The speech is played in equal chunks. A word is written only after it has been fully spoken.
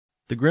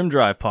The Grim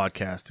Drive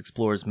podcast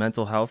explores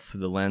mental health through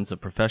the lens of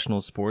professional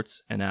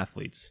sports and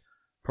athletes.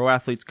 Pro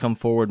athletes come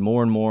forward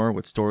more and more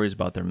with stories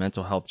about their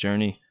mental health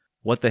journey,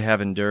 what they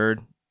have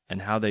endured,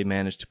 and how they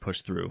managed to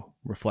push through,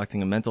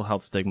 reflecting a mental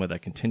health stigma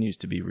that continues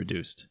to be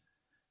reduced.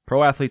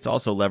 Pro athletes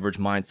also leverage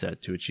mindset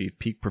to achieve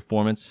peak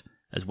performance,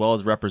 as well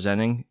as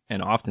representing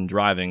and often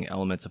driving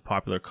elements of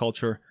popular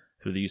culture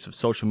through the use of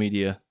social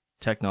media,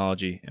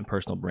 technology, and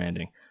personal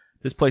branding.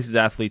 This places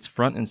athletes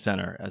front and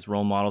center as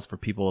role models for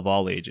people of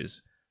all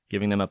ages,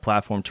 giving them a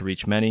platform to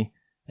reach many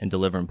and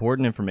deliver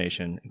important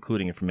information,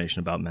 including information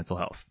about mental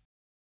health.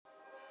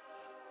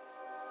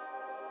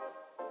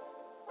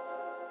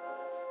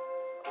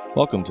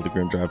 Welcome to the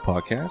Grim Drive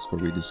podcast,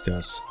 where we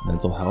discuss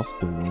mental health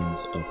through the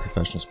lens of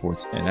professional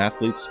sports and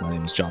athletes. My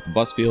name is Jonathan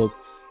Busfield.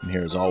 I'm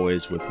here as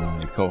always with my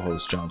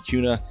co-host John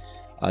Cuna.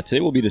 Today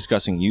we'll be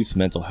discussing youth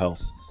mental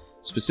health,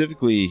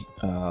 specifically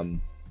the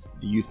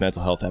youth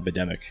mental health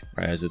epidemic,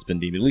 right, as it's been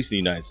deemed, at least in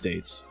the United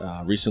States.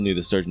 Recently,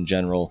 the Surgeon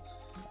General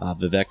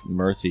Vivek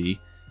Murthy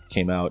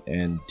came out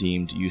and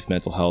deemed youth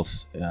mental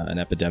health an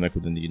epidemic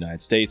within the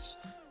United States.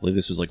 I believe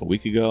this was like a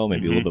week ago,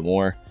 maybe a little bit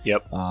more.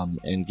 Yep.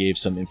 And gave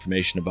some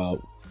information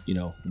about,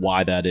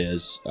 why that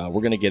is.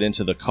 We're going to get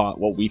into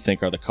what we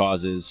think are the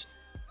causes,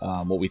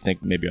 what we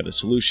think maybe are the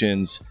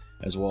solutions,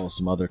 as well as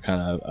some other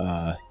kind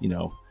of,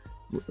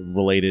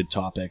 related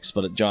topics.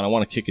 But John, I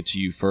want to kick it to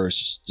you first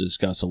just to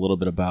discuss a little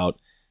bit about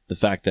the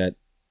fact that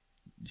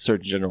the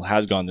Surgeon General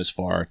has gone this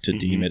far to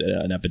deem it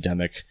an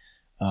epidemic.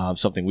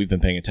 Something we've been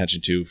paying attention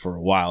to for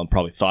a while and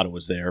probably thought it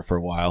was there for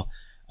a while.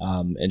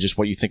 And just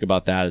what you think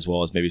about that, as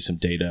well as maybe some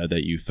data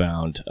that you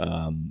found,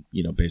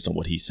 based on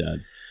what he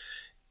said.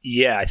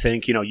 Yeah, I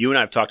think, you and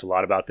I have talked a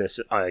lot about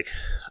this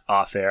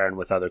off air and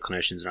with other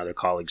clinicians and other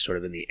colleagues sort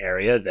of in the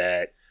area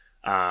that,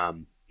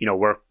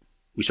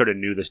 we sort of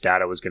knew this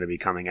data was going to be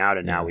coming out,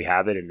 and now we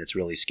have it, and it's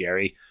really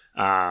scary.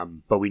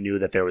 But we knew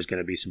that there was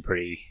going to be some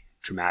pretty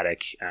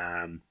dramatic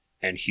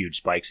and huge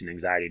spikes in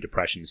anxiety,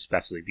 depression,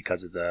 especially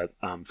because of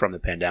from the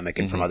pandemic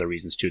and from other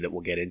reasons too that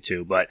we'll get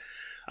into. But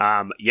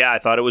I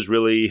thought it was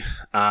really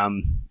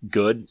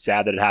good.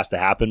 Sad that it has to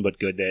happen, but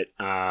good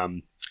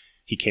that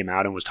he came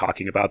out and was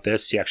talking about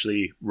this. He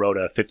actually wrote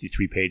a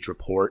 53-page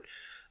report.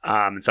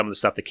 And some of the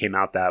stuff that came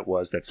out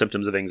was that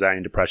symptoms of anxiety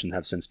and depression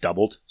have since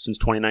doubled since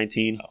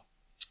 2019.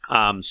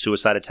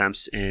 Suicide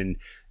attempts in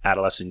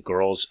adolescent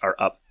girls are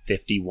up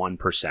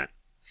 51%.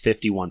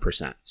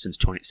 51% since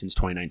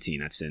 2019.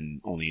 That's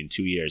only in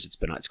 2 years.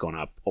 It's gone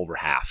up over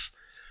half,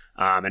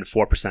 and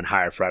 4%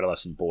 higher for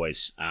adolescent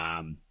boys,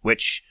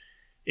 which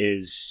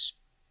is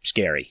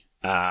scary.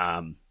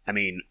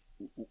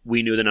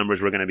 We knew the numbers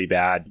were going to be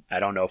bad. I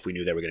don't know if we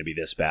knew they were going to be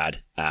this bad,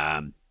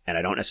 and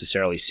I don't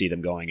necessarily see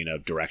them going in a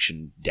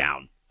direction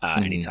down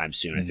anytime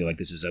soon. I feel like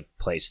this is a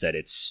place that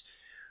it's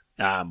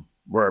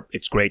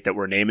great that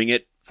we're naming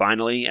it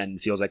finally,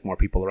 and feels like more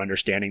people are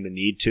understanding the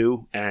need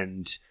to.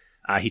 And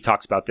he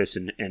talks about this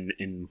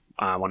in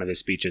one of his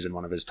speeches and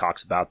one of his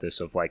talks about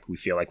this of we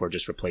feel like we're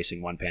just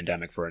replacing one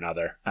pandemic for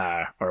another,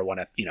 or one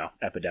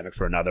epidemic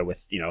for another.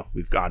 With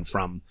we've gone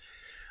from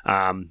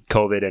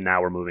COVID and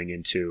now we're moving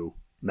into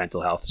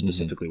mental health,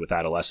 specifically with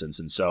adolescents.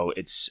 And so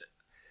it's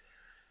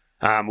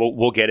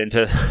we'll get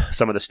into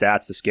some of the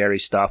stats, the scary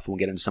stuff. We'll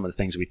get into some of the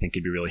things we think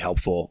could be really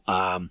helpful.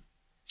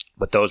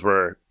 But those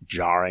were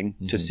jarring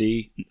to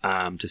see,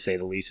 to say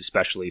the least,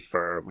 especially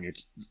for when you're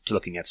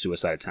looking at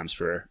suicide attempts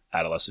for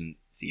adolescent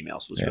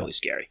females was really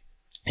scary.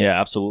 Yeah,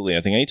 absolutely.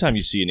 I think anytime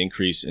you see an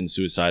increase in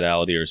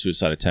suicidality or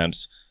suicide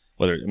attempts,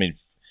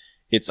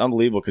 it's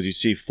unbelievable because you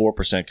see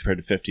 4% compared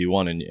to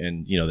 51,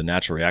 and the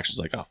natural reaction is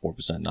like,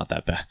 4%, not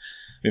that bad.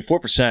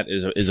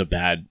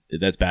 4%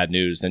 that's bad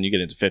news. Then you get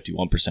into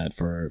 51%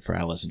 for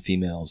adolescent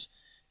females,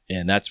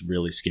 and that's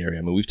really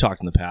scary. We've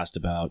talked in the past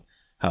about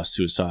how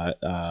suicide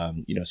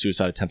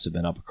attempts have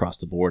been up across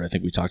the board. I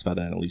think we talked about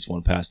that in at least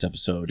one past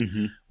episode.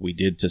 We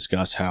did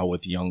discuss how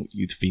with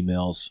youth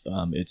females,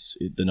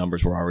 the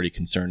numbers were already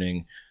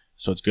concerning.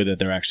 So it's good that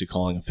they're actually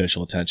calling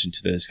official attention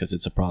to this because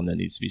it's a problem that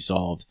needs to be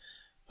solved.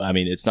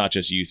 It's not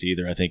just youth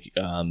either. I think,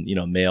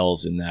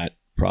 males in that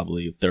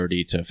probably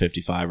 30 to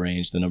 55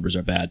 range, the numbers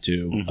are bad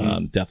too.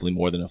 Definitely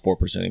more than a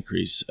 4%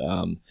 increase.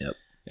 Yep.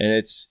 And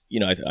it's,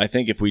 I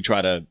think if we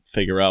try to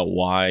figure out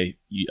why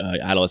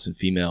adolescent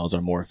females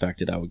are more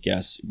affected, I would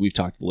guess, we've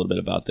talked a little bit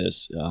about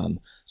this,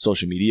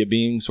 social media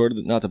being sort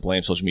of, not to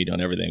blame social media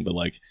on everything, but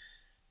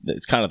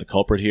it's kind of the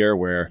culprit here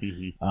where,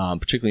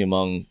 particularly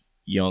among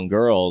young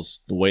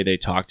girls, the way they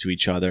talk to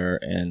each other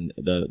and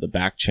the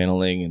back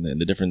channeling and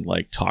the different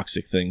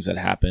toxic things that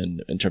happen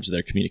in terms of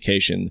their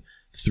communication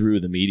through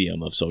the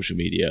medium of social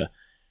media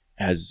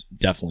has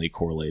definitely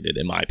correlated,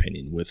 in my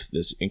opinion, with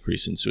this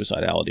increase in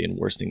suicidality and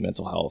worsening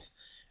mental health.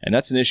 And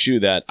that's an issue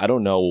that I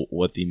don't know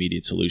what the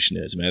immediate solution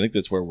is. I think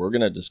that's where we're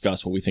going to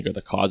discuss what we think are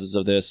the causes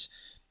of this.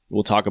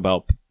 We'll talk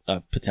about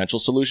potential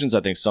solutions.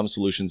 I think some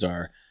solutions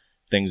are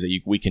things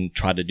that we can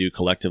try to do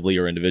collectively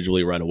or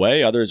individually right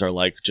away. Others are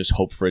just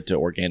hope for it to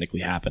organically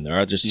happen. There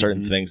are just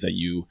certain things that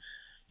you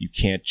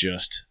can't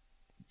just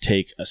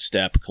take a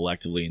step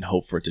collectively and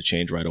hope for it to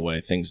change right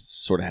away. Things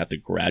sort of have to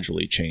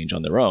gradually change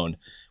on their own.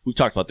 We've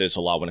talked about this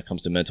a lot when it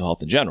comes to mental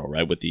health in general,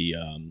 right? With the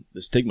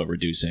stigma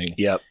reducing.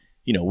 Yep.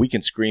 We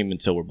can scream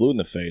until we're blue in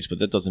the face, but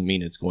that doesn't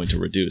mean it's going to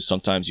reduce.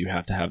 Sometimes you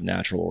have to have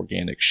natural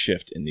organic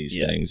shift in these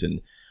things,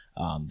 and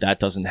that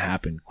doesn't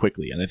happen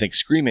quickly. And I think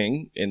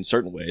screaming in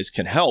certain ways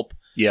can help,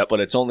 but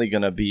it's only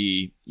going to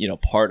be,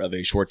 part of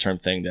a short-term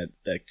thing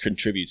that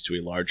contributes to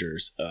a larger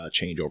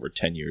change over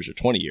 10 years or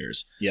 20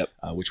 years,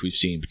 which we've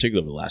seen,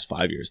 particularly over the last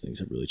 5 years. Things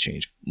have really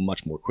changed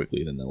much more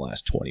quickly than the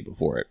last 20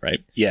 before it,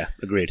 right? Yeah,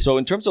 agreed. So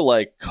in terms of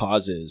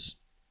causes,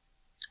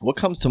 what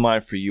comes to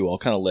mind for you? I'll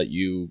kind of let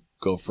you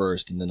go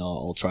first, and then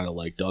I'll try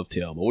to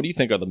dovetail. But what do you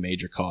think are the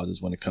major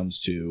causes when it comes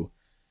to,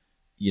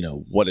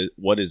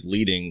 what is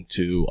leading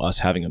to us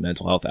having a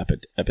mental health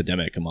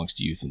epidemic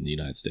amongst youth in the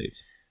United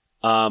States?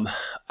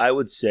 I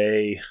would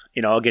say,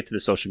 I'll get to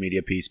the social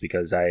media piece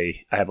because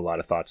I have a lot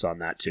of thoughts on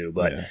that too.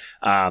 But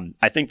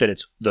I think that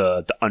it's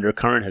the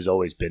undercurrent has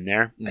always been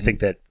there.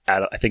 Mm-hmm.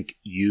 I think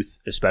youth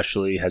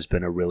especially has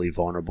been a really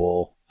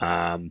vulnerable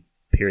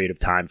period of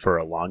time for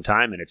a long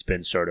time, and it's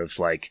been sort of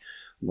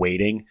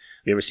waiting.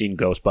 Have you ever seen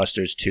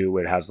Ghostbusters 2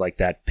 where it has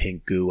that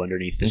pink goo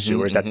underneath the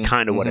sewers? That's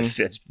kind of what it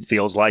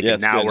feels like. Yeah,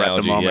 and now we're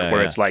at the moment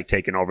where it's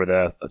taking over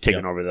the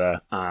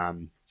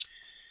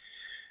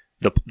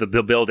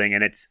the building,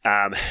 and it's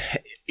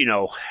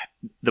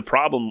the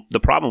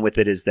problem with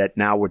it is that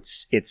now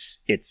it's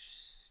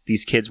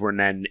these kids were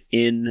then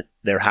in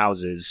their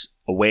houses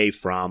away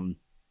from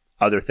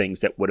other things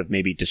that would have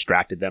maybe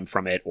distracted them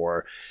from it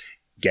or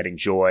getting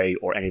joy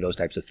or any of those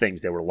types of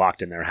things. They were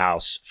locked in their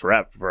house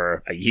forever,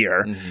 for a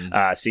year,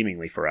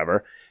 seemingly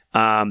forever.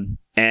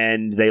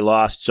 And they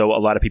lost. So a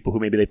lot of people who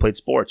maybe they played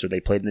sports or they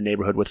played in the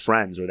neighborhood with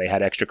friends or they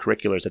had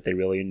extracurriculars that they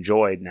really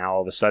enjoyed. Now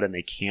all of a sudden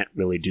they can't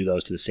really do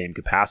those to the same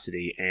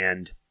capacity.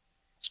 And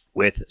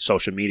with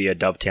social media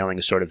dovetailing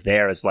is sort of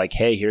there as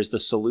hey, here's the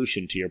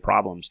solution to your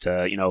problems.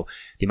 To,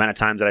 the amount of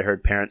times that I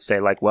heard parents say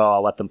well,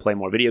 I'll let them play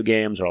more video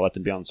games or I'll let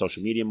them be on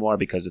social media more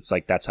because it's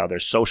that's how they're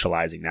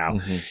socializing now.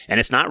 Mm-hmm. And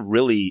it's not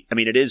really,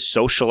 it is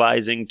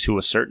socializing to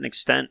a certain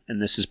extent.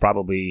 And this is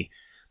probably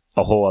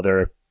a whole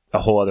other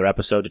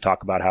episode to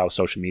talk about how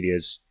social media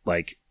is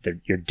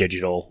your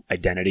digital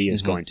identity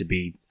is going to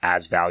be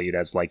as valued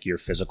as your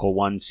physical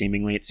one.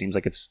 Seemingly, it seems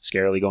like it's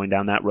scarily going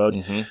down that road.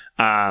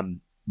 Mm-hmm.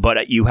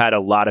 But you had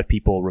a lot of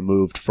people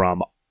removed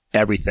from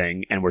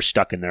everything and were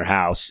stuck in their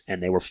house,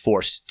 and they were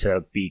forced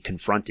to be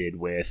confronted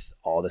with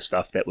all the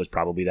stuff that was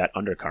probably that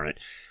undercurrent,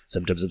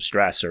 symptoms of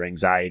stress or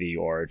anxiety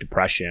or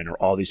depression or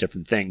all these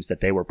different things that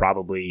they were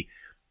probably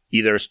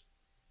either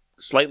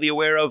slightly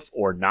aware of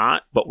or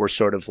not, but were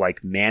sort of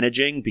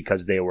managing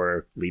because they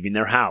were leaving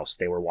their house,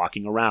 they were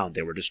walking around,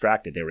 they were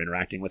distracted, they were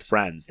interacting with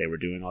friends, they were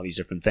doing all these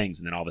different things,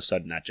 and then all of a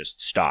sudden that just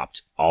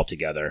stopped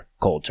altogether,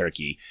 cold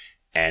turkey,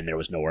 and there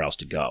was nowhere else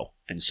to go.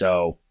 And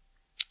so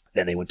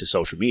then they went to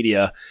social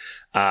media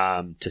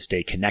to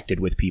stay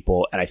connected with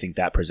people, and I think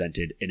that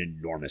presented an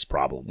enormous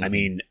problem.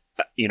 Mm-hmm.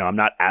 I'm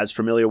not as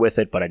familiar with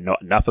it, but I know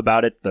enough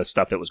about it. The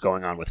stuff that was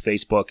going on with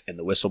Facebook and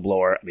the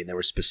whistleblower, they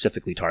were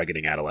specifically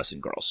targeting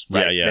adolescent girls.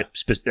 Right? Yeah.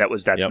 That's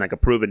a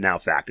proven now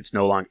fact. It's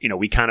no longer,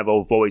 we kind of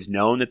have always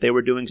known that they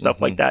were doing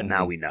stuff like that.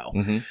 Now we know.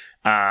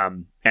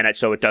 Mm-hmm.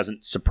 So it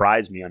doesn't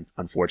surprise me,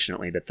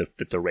 unfortunately,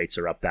 that the rates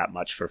are up that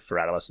much for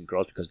adolescent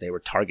girls because they were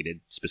targeted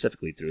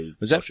specifically through.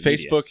 Was that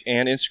Facebook media.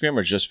 And Instagram,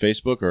 or just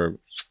Facebook, or?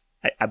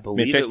 I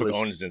believe Facebook it was,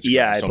 owns Instagram.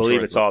 Yeah, I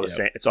believe it's all the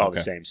same. It's all the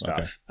same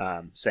stuff.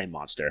 Okay. Same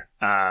monster.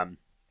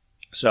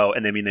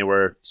 They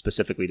were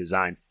specifically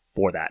designed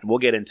for that. And we'll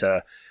get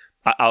into.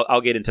 I'll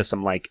get into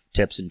some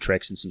tips and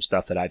tricks and some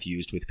stuff that I've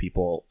used with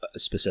people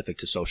specific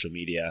to social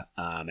media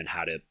and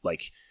how to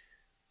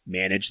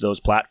manage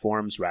those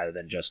platforms rather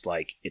than just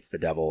it's the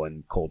devil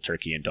and cold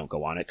turkey and don't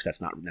go on it, because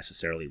that's not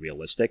necessarily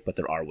realistic, but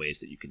there are ways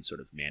that you can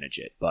sort of manage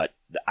it. But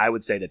I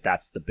would say that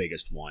that's the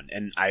biggest one.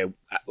 And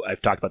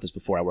I've talked about this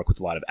before. I work with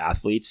a lot of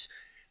athletes,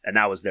 and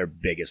that was their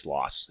biggest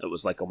loss. It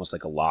was almost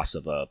like a loss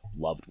of a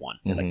loved one.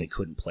 Mm-hmm. They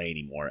couldn't play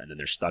anymore, and then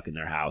they're stuck in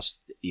their house.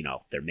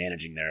 They're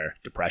managing their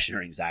depression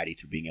or anxiety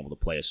through being able to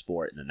play a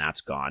sport, and then that's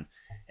gone.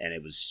 And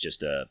it was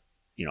just a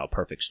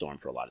perfect storm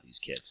for a lot of these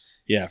kids.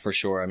 Yeah, for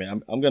sure.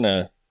 I'm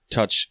gonna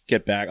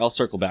I'll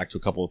circle back to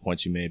a couple of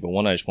points you made, but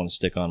one I just want to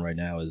stick on right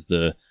now is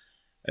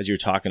as you're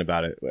talking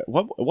about it, at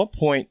what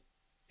point,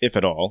 if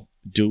at all,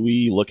 do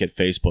we look at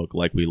Facebook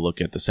like we look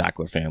at the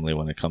Sackler family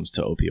when it comes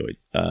to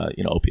opiates?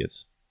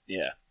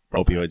 Yeah.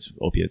 Opiates,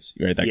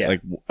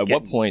 right?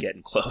 What point?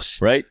 Getting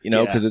close. Right?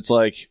 Because it's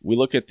we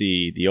look at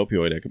the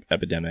opioid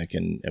epidemic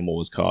and what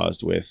was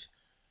caused with,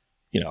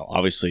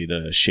 obviously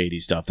the shady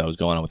stuff that was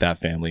going on with that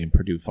family and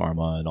Purdue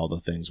Pharma and all the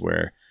things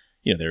where,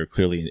 they were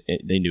clearly,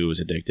 they knew it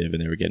was addictive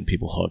and they were getting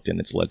people hooked, and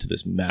it's led to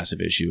this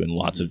massive issue and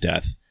lots of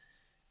death.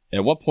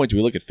 At what point do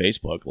we look at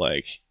Facebook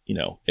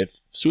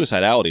if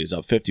suicidality is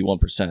up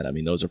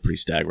 51%, those are pretty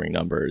staggering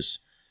numbers.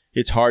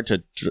 It's hard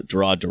to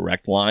draw a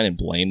direct line and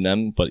blame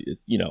them, but,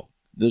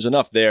 there's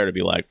enough there to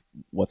be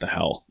what the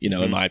hell,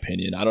 in my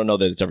opinion. I don't know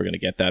that it's ever going to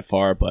get that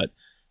far, but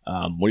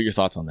what are your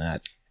thoughts on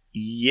that?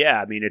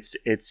 Yeah, I mean,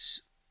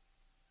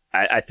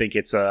 I think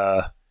it's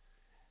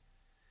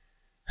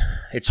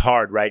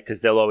hard, right?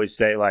 Because they'll always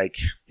say like,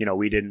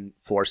 we didn't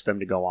force them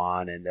to go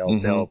on, and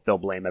they'll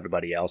blame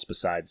everybody else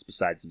besides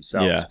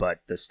themselves. Yeah.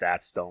 But the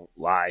stats don't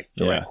lie.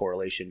 Direct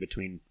correlation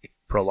between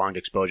prolonged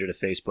exposure to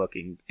Facebook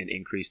and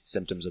increased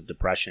symptoms of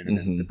depression, and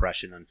then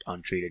depression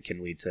untreated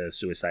can lead to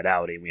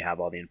suicidality. And we have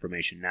all the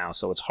information now,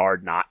 so it's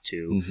hard not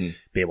to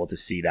be able to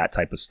see that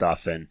type of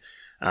stuff. And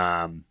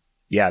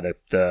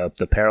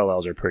the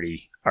parallels are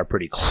pretty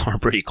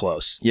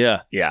close.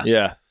 Yeah.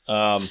 Yeah.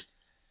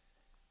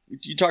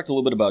 You talked a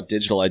little bit about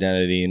digital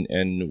identity,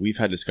 and we've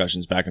had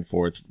discussions back and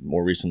forth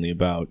more recently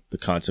about the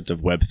concept of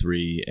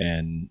Web3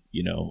 and,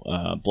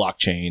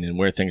 blockchain and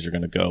where things are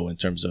going to go in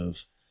terms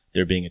of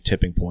there being a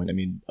tipping point. I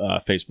mean,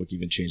 Facebook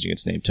even changing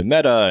its name to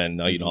Meta,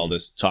 and, all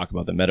this talk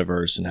about the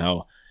metaverse and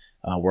how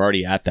we're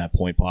already at that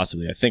point,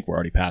 possibly. I think we're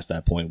already past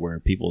that point where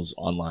people's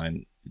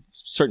online,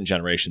 certain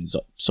generations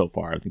so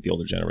far, I think the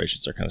older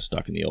generations are kind of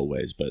stuck in the old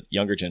ways, but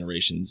younger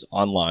generations,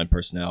 online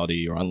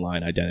personality or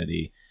online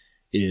identity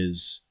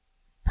is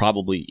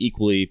probably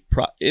equally,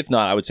 if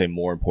not, I would say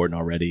more important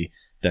already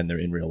than their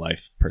in real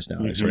life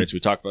personalities, right? So we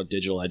talked about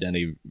digital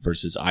identity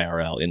versus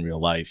IRL in real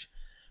life.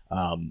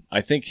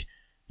 I think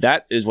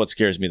that is what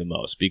scares me the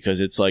most, because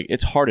it's like,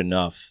 it's hard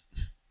enough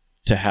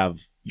to have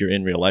your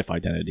in real life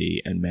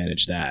identity and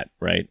manage that,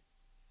 right?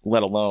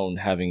 Let alone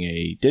having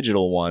a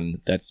digital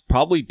one that's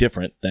probably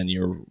different than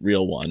your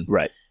real one.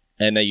 Right.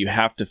 And that you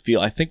have to feel,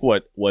 I think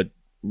what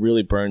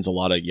really burns a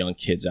lot of young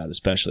kids out,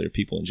 especially, or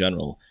people in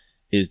general,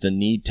 is the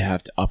need to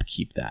have to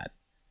upkeep that,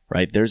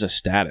 right? There's a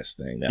status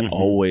thing that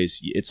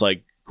always, it's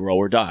like grow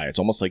or die. It's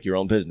almost like your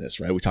own business,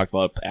 right? We talk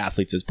about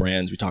athletes as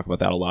brands. We talk about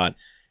that a lot.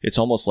 It's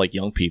almost like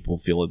young people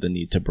feel the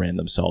need to brand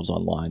themselves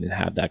online and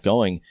have that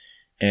going.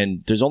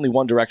 And there's only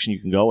one direction you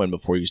can go in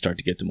before you start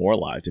to get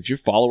demoralized. If your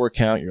follower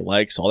count, your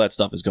likes, all that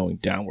stuff is going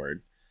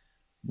downward,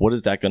 what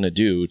is that going to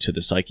do to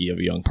the psyche of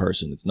a young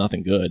person? It's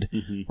nothing good,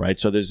 right?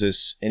 So there's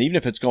this, and even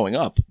if it's going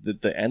up,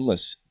 the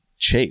endless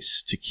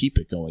chase to keep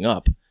it going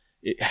up,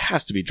 it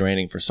has to be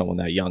draining for someone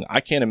that young. I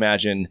can't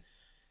imagine,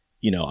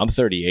 I'm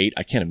 38.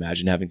 I can't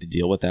imagine having to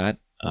deal with that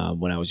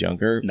when I was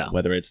younger,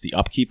 whether it's the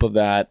upkeep of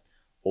that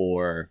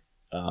or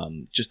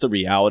just the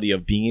reality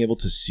of being able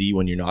to see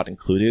when you're not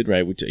included,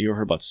 right? You ever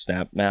heard about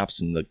snap maps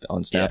and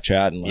on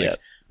Snapchat and when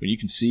you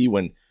can see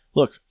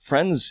look,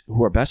 friends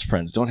who are best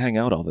friends don't hang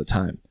out all the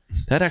time.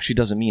 That actually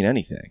doesn't mean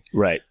anything.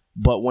 Right.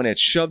 But when it's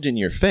shoved in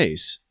your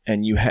face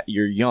and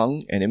you're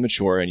young and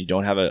immature and you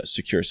don't have a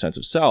secure sense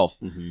of self,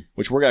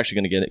 which we're actually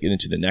going to get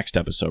into the next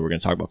episode. We're going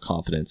to talk about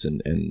confidence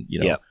and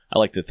I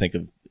like to think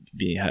of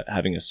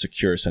having a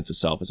secure sense of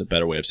self as a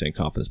better way of saying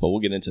confidence, but we'll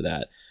get into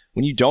that.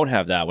 When you don't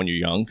have that when you're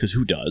young, because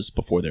who does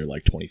before they're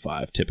like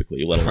 25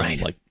 typically, let alone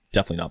like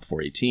definitely not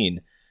before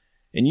 18,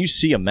 and you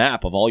see a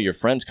map of all your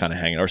friends kind of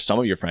hanging out, or some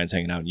of your friends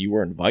hanging out, and you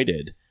were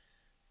invited,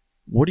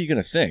 what are you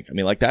going to think? I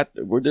mean, like that,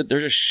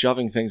 they're just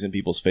shoving things in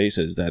people's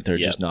faces that they're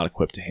just not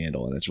equipped to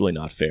handle, and it's really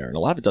not fair. And a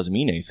lot of it doesn't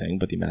mean anything,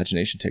 but the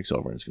imagination takes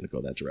over and it's going to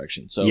go that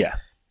direction. So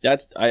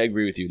I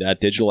agree with you. That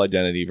digital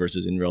identity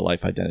versus in real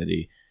life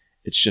identity,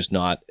 it's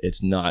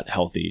not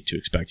healthy to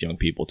expect young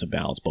people to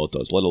balance both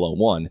those, let alone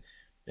one.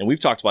 And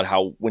we've talked about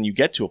how when you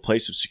get to a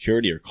place of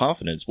security or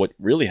confidence, what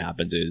really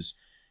happens is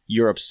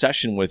your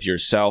obsession with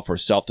yourself or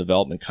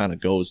self-development kind of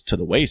goes to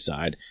the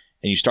wayside,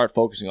 and you start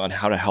focusing on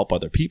how to help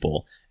other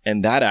people.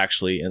 And that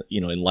actually,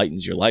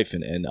 enlightens your life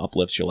and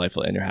uplifts your life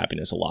and your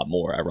happiness a lot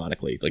more,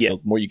 ironically. The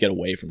more you get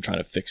away from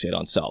trying to fixate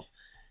on self.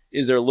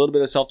 Is there a little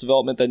bit of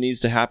self-development that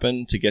needs to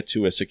happen to get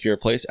to a secure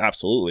place?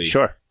 Absolutely.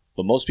 Sure.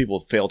 But most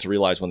people fail to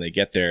realize when they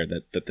get there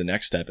that the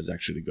next step is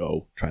actually to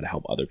go try to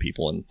help other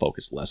people and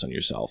focus less on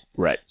yourself.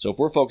 Right. So if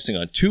we're focusing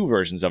on two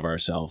versions of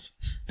ourselves,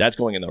 that's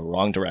going in the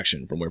wrong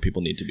direction from where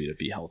people need to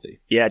be healthy.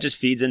 Yeah, it just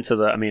feeds into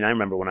I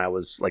remember when I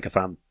was like, if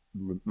I'm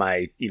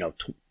my,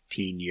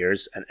 teen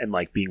years and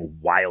like being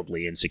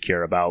wildly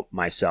insecure about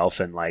myself,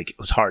 and like it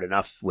was hard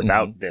enough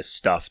without this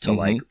stuff to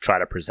like try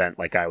to present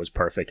like I was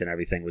perfect and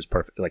everything was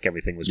perfect, like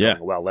everything was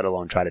going well, let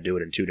alone try to do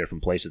it in two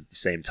different places at the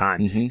same time.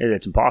 And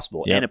it's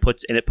impossible. And it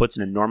puts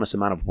an enormous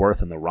amount of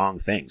worth in the wrong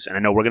things. And I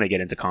know we're going to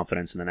get into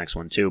confidence in the next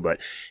one too, but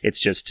it's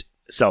just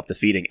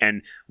self-defeating.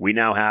 And we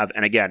now have,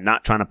 and again,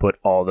 not trying to put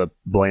all the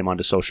blame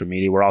onto social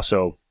media, we're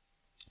also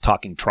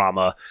talking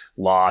trauma,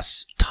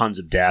 loss, tons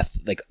of death,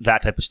 like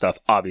that type of stuff,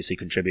 obviously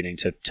contributing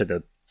to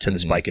the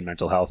spike in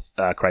mental health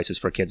crisis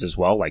for kids as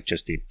well, like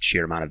just the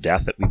sheer amount of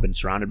death that we've been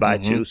surrounded by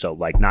too. So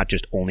like not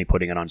just only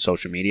putting it on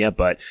social media,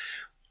 but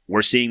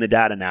we're seeing the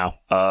data now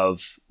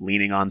of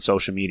leaning on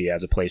social media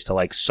as a place to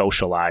like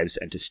socialize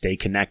and to stay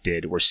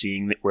connected. We're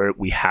seeing that where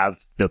we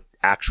have the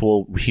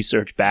actual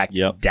research-backed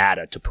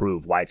data to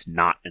prove why it's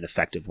not an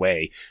effective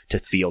way to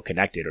feel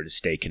connected or to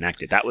stay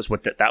connected. That was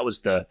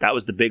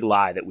the big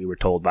lie that we were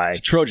told by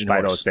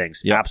those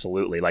things.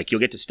 Absolutely. Like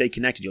you'll get to stay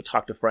connected. You'll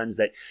talk to friends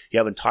that you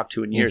haven't talked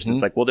to in years. And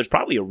it's like, well, there's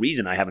probably a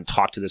reason I haven't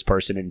talked to this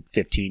person in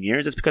 15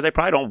 years. It's because I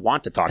probably don't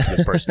want to talk to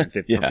this person in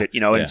 15,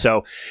 And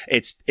so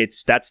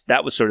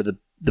that was sort of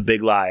the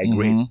big lie,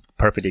 Mm-hmm.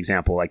 perfect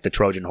example, like the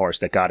Trojan horse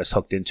that got us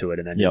hooked into it,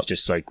 and then Yep. it's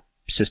just like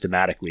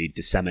systematically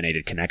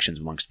disseminated connections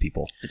amongst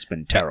people. It's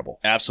been terrible.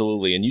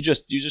 Absolutely. And you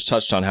just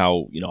touched on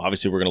how,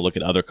 obviously we're going to look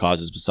at other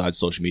causes besides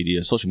social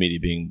media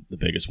being the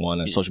biggest one,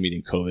 and social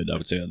media and COVID, I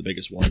would say, are the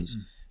biggest ones.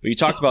 But you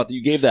talked about,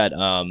 you gave that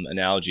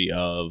analogy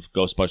of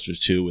Ghostbusters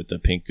 2 with the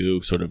pink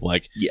goo sort of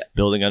like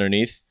building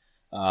underneath.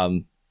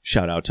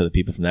 Shout out to the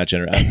people from that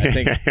generation. I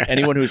think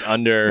anyone who's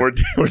under we're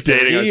dating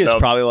 50 is ourselves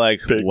probably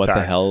like, what time.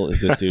 the hell is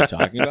this dude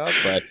talking about?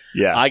 But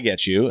Yeah. I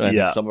get you. And I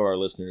think some of our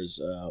listeners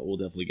will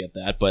definitely get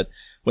that. But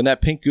when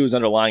that pink goo is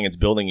underlying its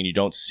building and you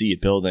don't see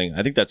it building,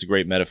 I think that's a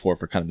great metaphor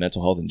for kind of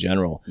mental health in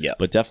general. Yeah.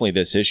 But definitely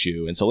this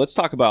issue. And so let's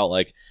talk about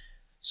like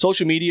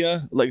social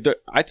media. Like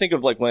I think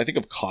of like when I think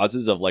of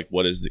causes of like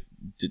what is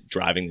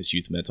driving this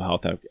youth mental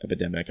health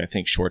epidemic, I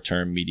think short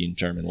term, medium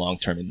term, and long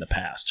term in the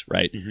past,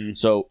 right? Mm-hmm.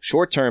 So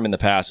short term in the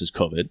past is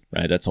COVID,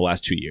 right? That's the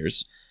last 2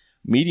 years.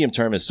 Medium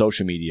term is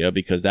social media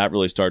because that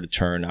really started to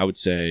turn, I would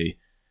say,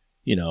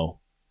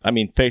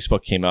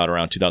 Facebook came out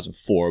around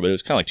 2004, but it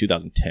was kind of like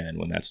 2010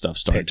 when that stuff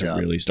started to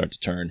really start to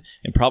turn,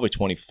 and probably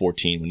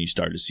 2014 when you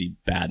started to see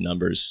bad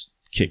numbers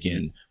kick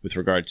in with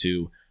regard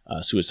to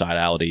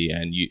suicidality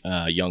and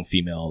young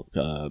females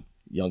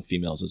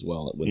as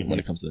well when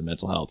it comes to their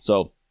mental health.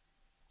 So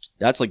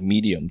that's like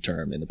medium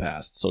term in the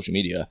past, social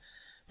media.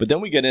 But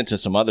then we get into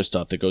some other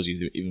stuff that goes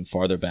even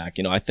farther back.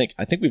 I think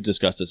we've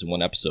discussed this in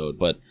one episode,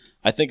 but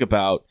I think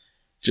about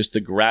just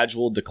the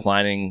gradual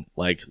declining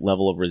like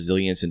level of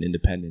resilience and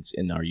independence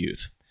in our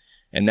youth.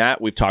 And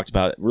that we've talked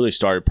about, it really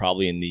started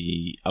probably in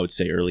the, I would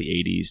say, early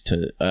 80s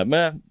to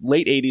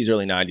late 80s,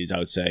 early 90s, I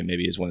would say,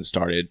 maybe is when it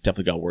started.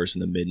 Definitely got worse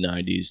in the mid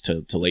 90s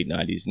to late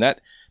 90s. And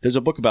there's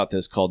a book about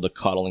this called The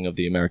Coddling of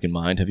the American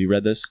Mind. Have you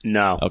read this?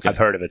 No. Okay. I've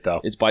heard of it,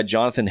 though. It's by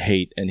Jonathan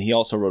Haidt, and he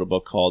also wrote a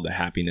book called The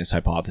Happiness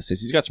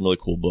Hypothesis. He's got some really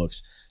cool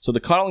books. So The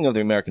Coddling of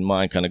the American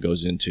Mind kind of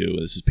goes into,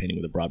 this is painting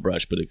with a broad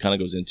brush, but it kind of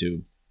goes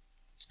into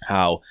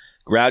how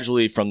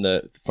gradually from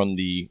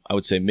the I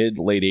would say mid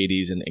late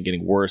 80s and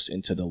getting worse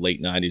into the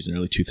late 90s and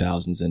early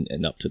 2000s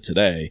and up to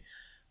today,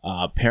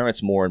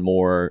 parents more and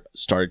more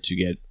started to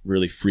get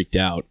really freaked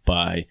out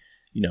by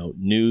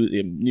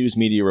news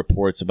media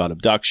reports about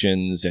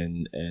abductions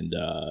and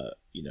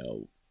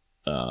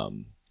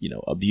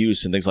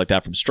abuse and things like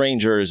that from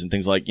strangers and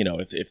things like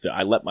if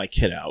I let my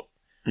kid out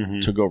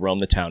to go roam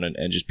the town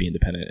and just be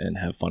independent and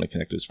have fun and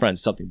connect with his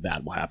friends, something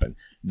bad will happen.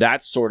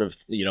 That sort of,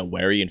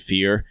 worry and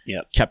fear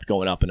kept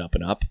going up and up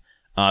and up.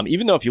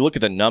 Even though if you look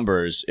at the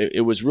numbers,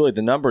 it was really,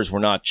 the numbers were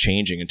not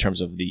changing in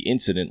terms of the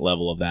incident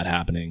level of that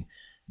happening.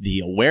 The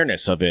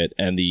awareness of it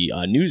and the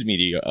news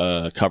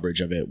media coverage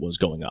of it was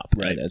going up.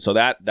 Right. And so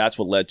that's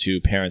what led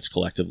to parents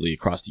collectively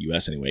across the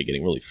U.S. anyway,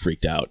 getting really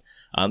freaked out.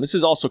 This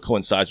is also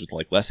coincides with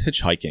like less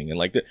hitchhiking and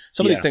like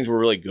some of these things were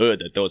really good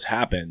that those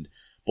happened.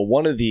 But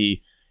one of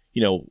the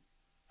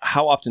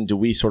how often do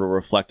we sort of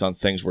reflect on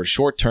things where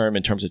short term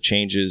in terms of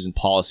changes in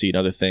policy and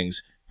other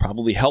things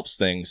probably helps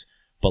things,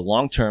 but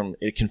long term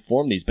it can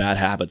form these bad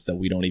habits that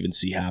we don't even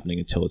see happening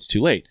until it's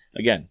too late.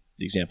 Again,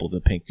 the example of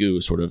the pink goo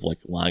is sort of like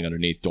lying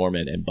underneath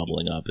dormant and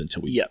bubbling up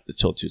until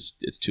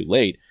it's too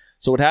late.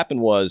 So what happened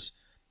was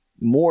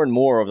more and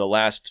more over the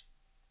last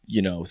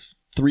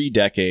 3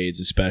 decades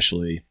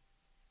especially,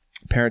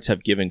 parents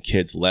have given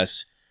kids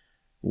less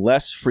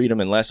freedom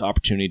and less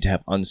opportunity to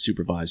have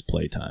unsupervised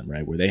playtime,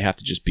 right? Where they have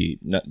to just be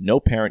no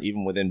parent,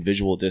 even within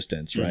visual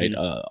distance, right?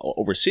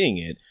 Overseeing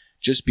it,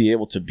 just be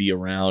able to be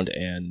around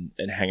and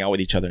hang out with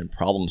each other and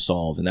problem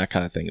solve and that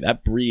kind of thing.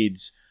 That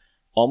breeds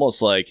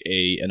almost like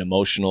an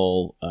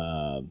emotional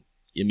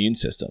immune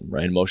system,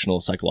 right?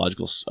 Emotional,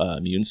 psychological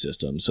immune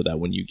system, so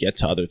that when you get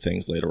to other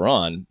things later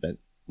on,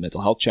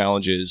 mental health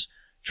challenges,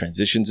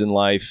 transitions in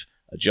life,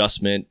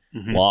 adjustment,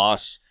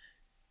 loss,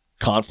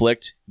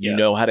 conflict, you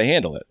know how to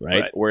handle it,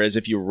 right? Whereas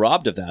if you're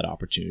robbed of that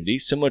opportunity,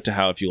 similar to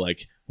how if you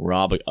like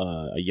rob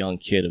a young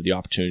kid of the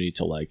opportunity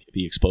to like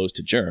be exposed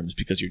to germs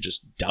because you're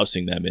just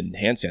dousing them in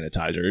hand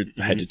sanitizer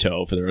head to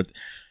toe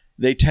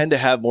they tend to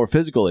have more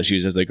physical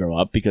issues as they grow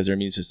up because their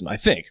immune system, I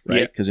think,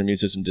 right? Because their immune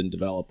system didn't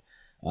develop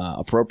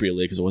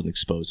appropriately because it wasn't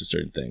exposed to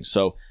certain things.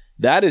 So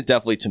that is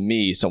definitely, to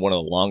me, one of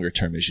the longer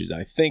term issues that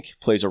I think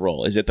plays a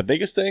role. Is it the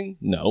biggest thing?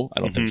 No, I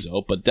don't think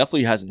so, but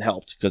definitely hasn't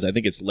helped because I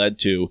think it's led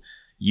to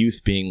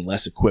youth being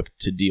less equipped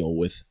to deal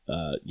with,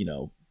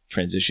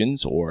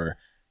 transitions or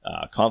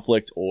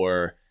conflict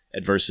or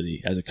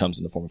adversity as it comes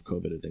in the form of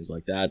COVID and things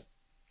like that.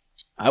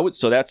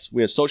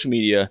 We have social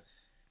media,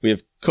 we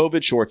have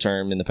COVID short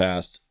term in the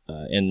past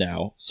and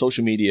now,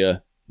 social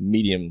media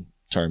medium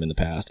term in the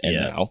past and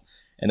now,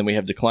 and then we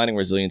have declining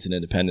resilience and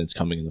independence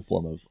coming in the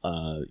form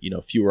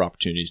of fewer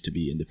opportunities to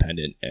be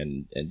independent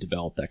and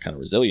develop that kind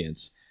of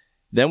resilience.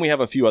 Then we have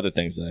a few other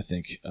things that I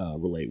think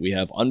relate. We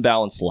have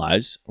unbalanced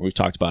lives. We've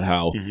talked about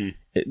how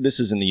this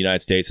is in the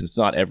United States, and it's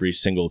not every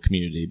single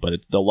community, but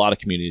a lot of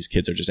communities,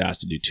 kids are just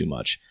asked to do too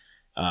much.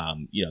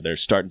 They're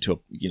starting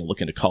to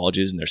look into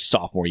colleges in their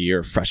sophomore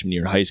year, freshman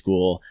year of high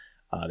school.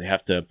 They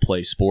have to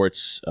play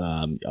sports,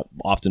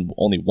 often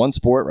only one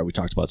sport, right? We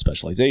talked about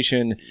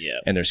specialization,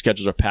 and their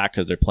schedules are packed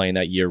because they're playing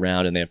that year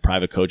round, and they have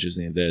private coaches,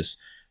 and they have this.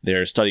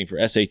 They're studying for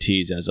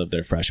SATs as of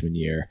their freshman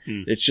year.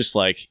 It's just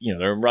like,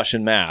 they're in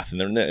Russian math,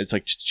 and it's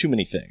like too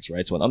many things,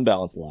 right? So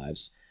unbalanced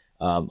lives,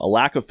 a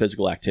lack of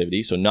physical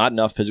activity, so not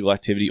enough physical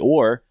activity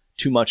or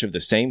too much of the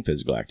same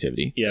physical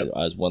activity,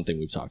 as one thing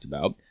we've talked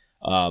about.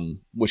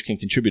 Which can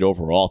contribute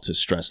overall to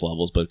stress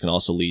levels, but can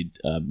also lead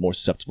more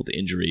susceptible to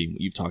injury.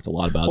 You've talked a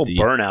lot about the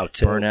burnout,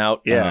 too.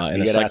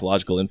 And the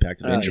psychological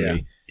impact of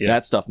injury.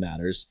 That stuff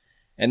matters.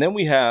 And then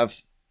we have,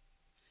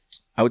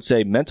 I would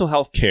say, mental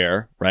health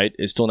care, right,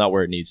 is still not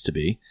where it needs to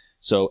be.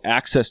 So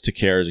access to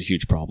care is a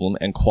huge problem,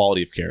 and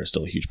quality of care is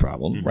still a huge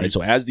problem, right?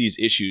 So as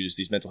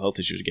these mental health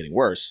issues are getting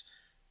worse,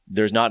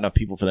 there's not enough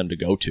people for them to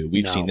go to.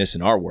 We've seen this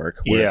in our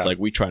work, where it's like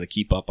we try to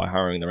keep up by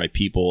hiring the right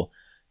people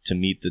to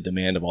meet the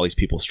demand of all these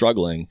people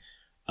struggling.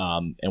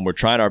 And we're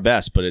trying our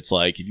best, but it's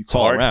like, if you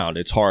call around,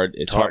 it's hard.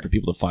 It's hard for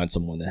people to find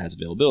someone that has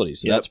availability.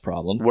 So that's a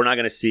problem. We're not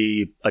going to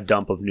see a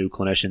dump of new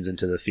clinicians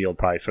into the field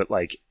probably for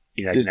the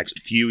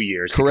next few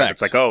years. Correct.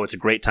 It's like, it's a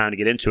great time to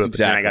get into it, but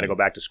then I got to go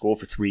back to school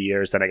for 3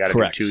 years. Then I got to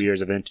do 2 years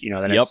of then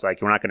it's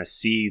like, we're not going to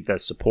see the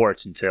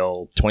supports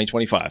until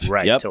 2025.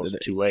 Right. Until it's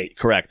too late.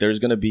 Correct. There's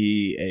going to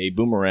be a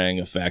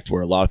boomerang effect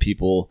where a lot of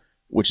people,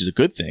 which is a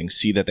good thing,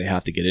 see that they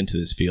have to get into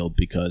this field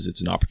because it's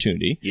an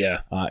opportunity.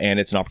 And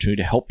it's an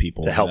opportunity to help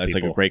people. That's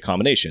like a great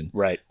combination.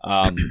 Right.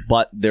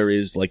 But there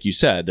is, like you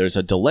said, there's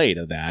a delay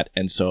to that.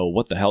 And so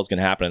what the hell is going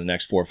to happen in the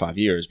next 4 or 5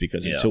 years?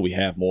 Because until we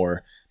have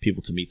more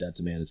people to meet that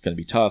demand, it's going to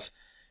be tough.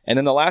 And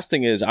then the last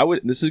thing is,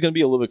 this is going to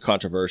be a little bit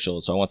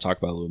controversial, so I want to talk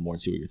about it a little more and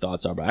see what your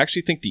thoughts are. But I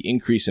actually think the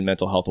increase in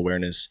mental health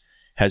awareness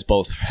has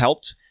both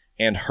helped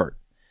and hurt.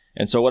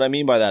 And so what I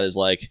mean by that is,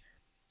 like,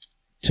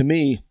 to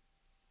me,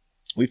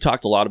 we've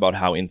talked a lot about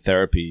how in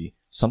therapy,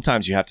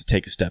 sometimes you have to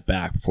take a step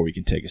back before you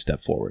can take a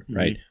step forward,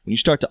 right? When you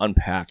start to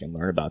unpack and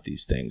learn about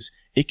these things,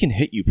 it can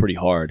hit you pretty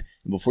hard.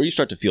 And before you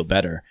start to feel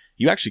better,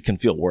 you actually can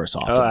feel worse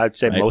often. I'd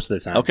say most of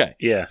the time. Okay.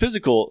 Yeah.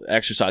 Physical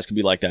exercise can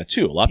be like that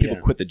too. A lot of people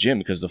quit the gym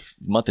because the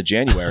month of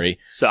January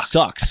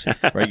sucks,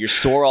 right? You're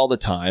sore all the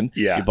time.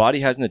 Your body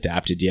hasn't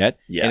adapted yet.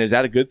 And is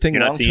that a good thing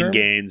long term? You're not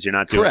seeing gains. You're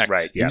not doing it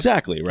right.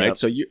 Exactly, right?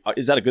 So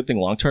is that a good thing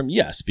long term?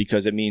 Yes,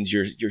 because it means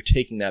you're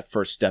taking that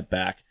first step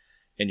back,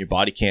 and your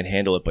body can't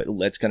handle it, but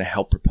it's going to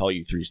help propel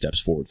you 3 steps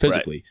forward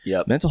physically.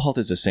 Mental health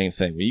is the same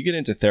thing. When you get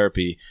into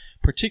therapy,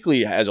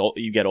 particularly as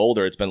you get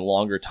older, it's been a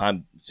longer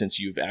time since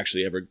you've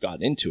actually ever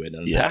gotten into it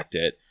and unpacked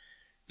it.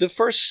 The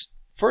first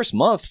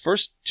month,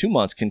 first 2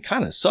 months can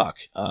kind of suck.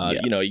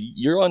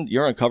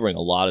 You're uncovering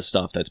a lot of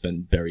stuff that's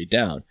been buried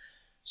down.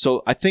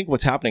 So I think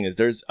what's happening is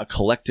there's a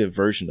collective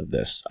version of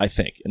this, I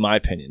think, in my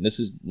opinion. This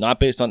is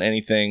not based on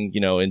anything,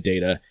 in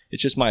data.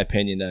 It's just my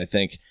opinion that I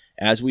think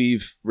as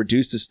we've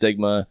reduced the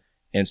stigma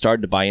and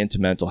started to buy into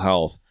mental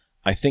health,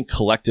 I think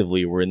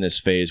collectively we're in this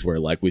phase where,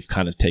 like, we've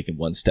kind of taken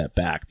one step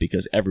back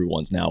because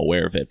everyone's now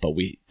aware of it,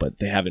 but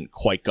they haven't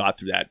quite got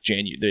through that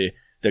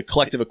the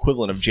collective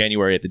equivalent of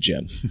January at the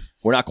gym.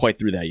 We're not quite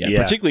through that yet,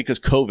 particularly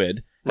because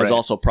COVID has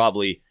also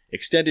probably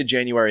extended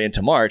January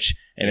into March,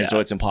 and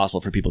so it's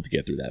impossible for people to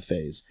get through that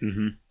phase.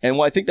 And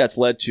what I think that's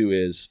led to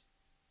is,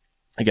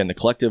 again, the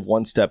collective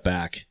one step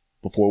back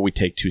before we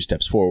take 2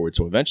 steps forward.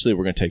 So eventually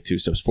we're going to take 2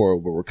 steps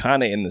forward, but we're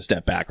kind of in the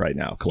step back right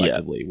now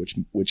collectively,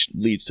 which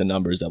leads to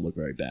numbers that look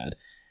very bad.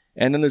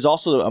 And then there's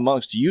also,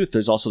 amongst youth,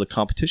 there's also the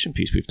competition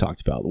piece we've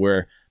talked about,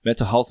 where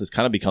mental health has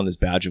kind of become this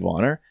badge of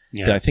honor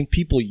that I think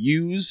people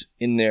use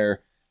in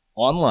their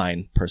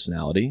online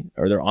personality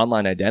or their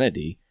online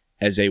identity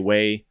as a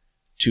way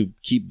to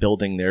keep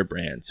building their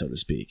brand, so to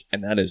speak.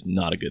 And that is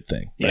not a good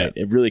thing, right?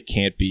 It really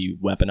can't be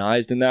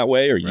weaponized in that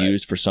way or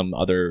used for some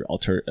other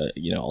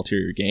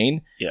ulterior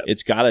gain.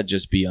 It's got to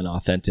just be an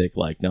authentic,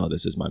 like, no,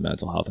 this is my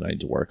mental health and I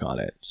need to work on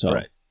it. So,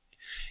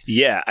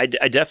 Yeah, I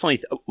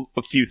definitely,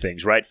 a few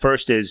things, right?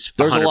 First is 100%.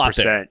 There's a lot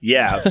there.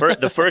 Yeah.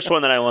 The first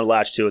one that I want to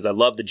latch to is I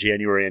love the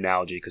January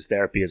analogy because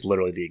therapy is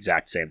literally the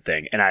exact same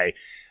thing. And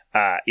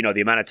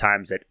the amount of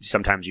times that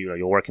sometimes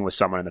you're working with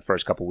someone in the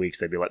first couple of weeks,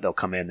 they'll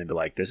come in and be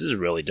like, this is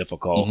really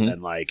difficult.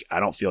 And like, I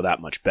don't feel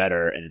that much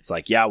better. And it's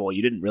like, yeah, well,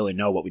 you didn't really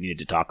know what we needed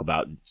to talk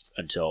about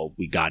until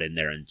we got in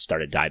there and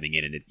started diving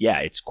in. And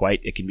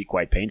it can be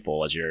quite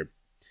painful as you're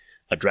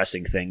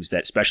addressing things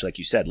that, especially like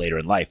you said, later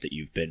in life that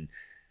you've been,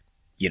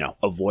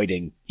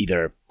 avoiding,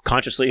 either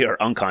consciously or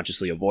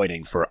unconsciously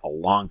avoiding for a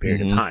long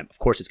period of time. Of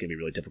course, it's going to be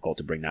really difficult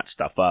to bring that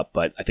stuff up.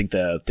 But I think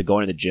the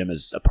going to the gym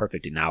is a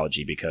perfect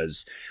analogy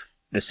because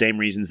the same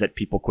reasons that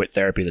people quit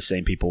therapy, the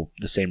same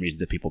reasons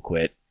that people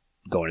quit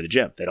going to the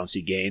gym. They don't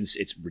see gains.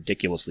 It's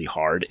ridiculously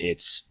hard.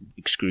 It's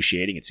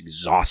excruciating. It's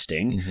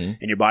exhausting.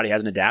 And your body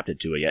hasn't adapted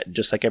to it yet. And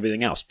just like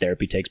everything else,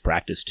 therapy takes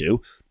practice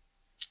too.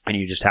 And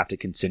you just have to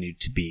continue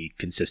to be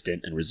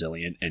consistent and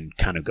resilient and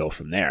kind of go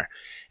from there.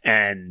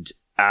 And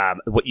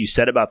what you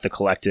said about the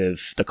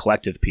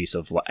collective piece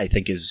of, I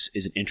think is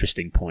an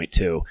interesting point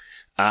too.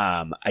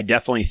 I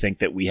definitely think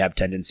that we have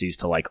tendencies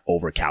to like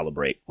over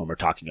calibrate when we're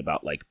talking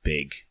about like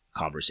big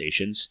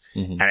conversations.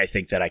 And I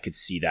think that I could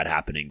see that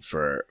happening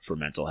for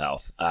mental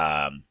health.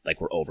 Like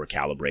we're over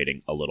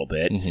calibrating a little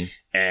bit.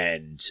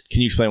 And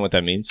can you explain what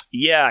that means?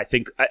 Yeah, I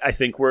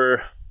think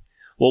we're,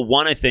 well,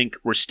 one, I think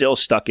we're still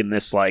stuck in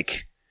this,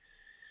 like,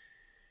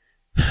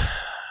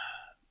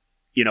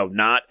 you know,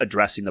 not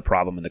addressing the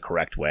problem in the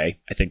correct way.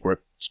 I think we're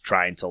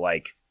trying to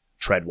like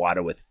tread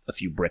water with a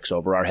few bricks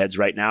over our heads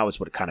right now is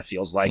what it kind of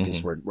feels like.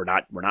 Is we're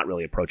not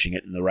really approaching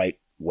it in the right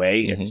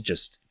way. It's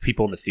just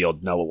people in the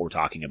field know what we're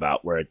talking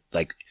about. Where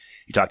like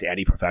you talk to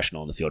any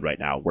professional in the field right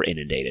now, we're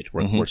inundated,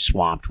 we're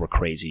swamped, we're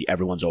crazy,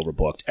 everyone's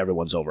overbooked,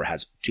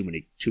 has too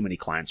many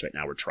clients right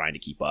now. We're trying to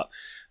keep up.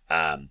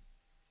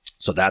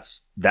 So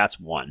that's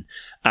one.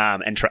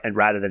 And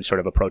rather than sort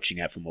of approaching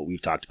it from what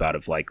we've talked about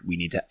of like, we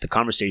need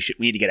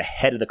to get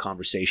ahead of the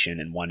conversation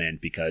in one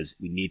end, because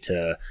we need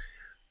to,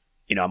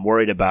 you know, I'm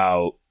worried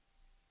about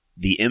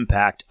the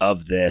impact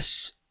of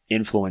this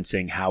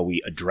influencing how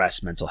we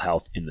address mental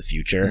health in the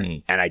future.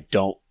 And I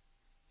don't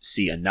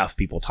see enough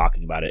people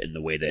talking about it in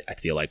the way that I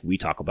feel like we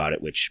talk about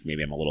it, which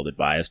maybe I'm a little bit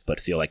biased, but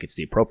feel like it's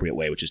the appropriate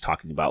way, which is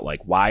talking about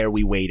like, why are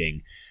we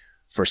waiting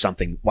for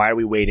something? Why are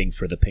we waiting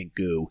for the pink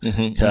goo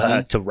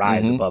to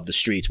rise above the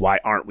streets? Why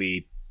aren't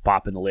we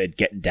popping the lid,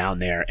 getting down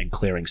there and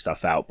clearing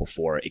stuff out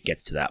before it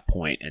gets to that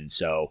point? And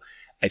so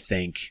I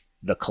think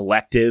the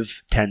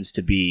collective tends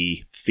to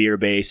be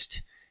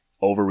fear-based,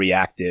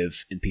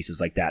 overreactive in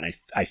pieces like that. And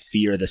I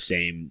fear the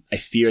same. I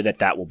fear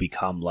that will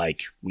become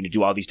like, we need to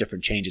do all these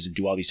different changes and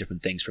do all these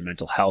different things for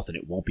mental health, and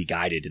it won't be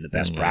guided in the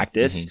best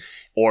practice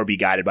or be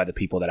guided by the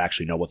people that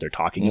actually know what they're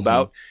talking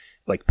about.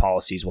 Like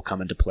policies will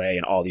come into play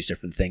and all these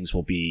different things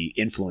will be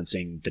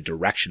influencing the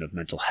direction of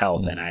mental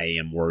health. And I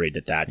am worried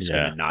that that's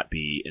going to not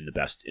be in the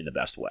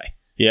best way.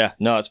 Yeah,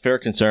 no, it's a fair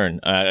concern.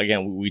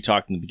 Again, we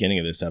talked in the beginning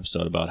of this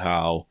episode about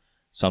how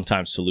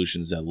sometimes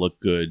solutions that look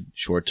good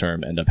short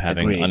term end up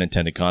having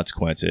unintended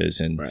consequences.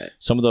 And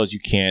some of those you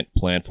can't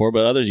plan for,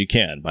 but others you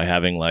can, by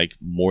having like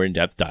more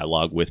in-depth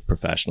dialogue with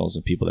professionals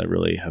and people that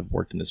really have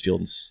worked in this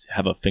field and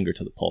have a finger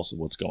to the pulse of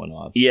what's going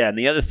on. Yeah. And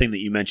the other thing that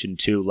you mentioned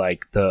too,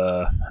 like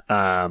the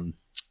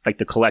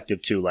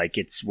collective too, like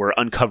we're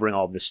uncovering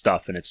all this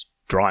stuff and it's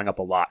drawing up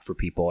a lot for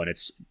people, and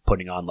it's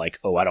putting on like,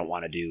 oh, I don't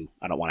want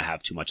to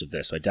have too much of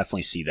this. So I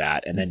definitely see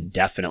that. And then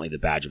definitely the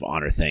badge of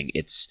honor thing.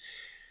 It's,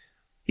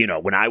 you know,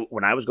 when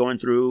I was going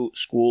through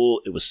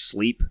school, it was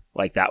sleep.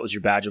 Like that was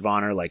your badge of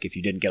honor. Like if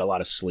you didn't get a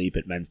lot of sleep,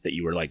 it meant that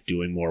you were like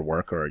doing more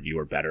work or you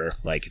were better.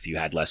 Like if you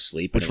had less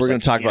sleep, which we're going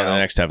to talk about in the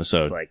next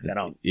episode. It's like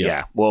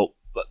well,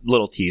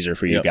 little teaser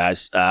for you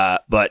guys.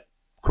 But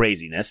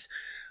craziness.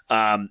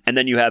 And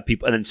then you have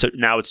people, and then so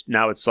now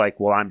it's like,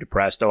 well, I'm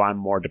depressed. Oh, I'm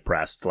more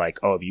depressed. Like,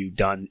 oh, have you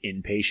done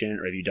inpatient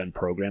or have you done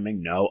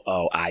programming? No.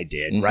 Oh, I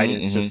did. Right. And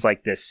it's just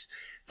like this.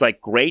 It's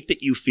like great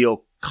that you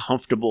feel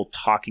comfortable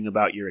talking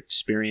about your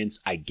experience,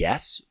 I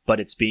guess, but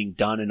it's being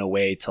done in a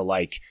way to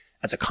like,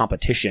 as a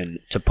competition,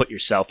 to put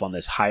yourself on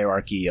this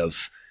hierarchy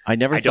of, I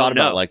never thought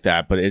about it like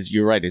that, but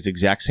you're right. It's the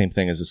exact same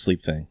thing as a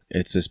sleep thing.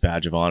 It's this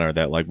badge of honor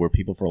that like we're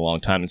people for a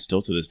long time and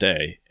still to this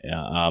day.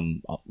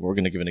 We're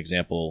going to give an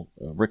example.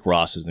 Rick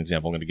Ross is an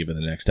example I'm going to give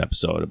in the next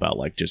episode about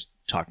like just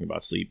talking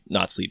about sleep,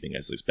 not sleeping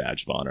as this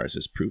badge of honor, as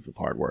this proof of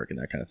hard work and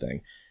that kind of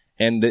thing.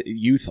 And the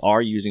youth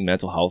are using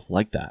mental health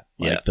like that.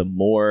 Like the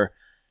more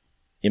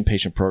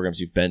inpatient programs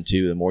you've been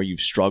to, the more you've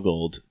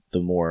struggled, the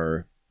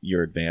more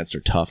you're advanced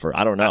or tough, or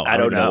I don't know. I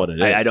don't know what it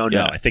is. I don't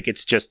know. I think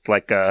it's just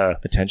like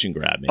attention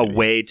grab, maybe. A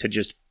way to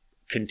just,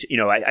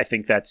 I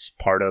think that's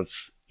part of,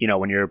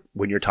 when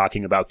you're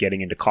talking about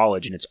getting into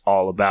college and it's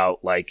all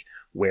about like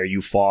where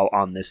you fall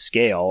on this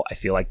scale. I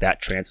feel like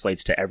that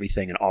translates to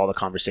everything and all the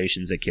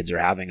conversations that kids are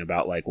having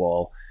about like,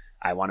 well,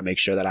 I want to make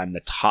sure that I'm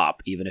the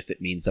top, even if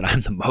it means that I'm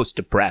the most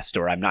depressed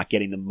or I'm not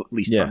getting the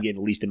least, I'm getting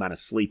the least amount of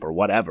sleep or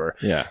whatever.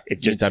 Yeah.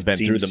 It just I've been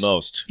through the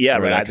most. Yeah.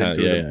 Right. I've been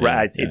through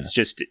It's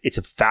just, it's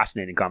a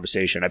fascinating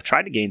conversation. I've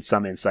tried to gain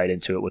some insight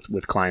into it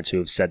with clients who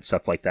have said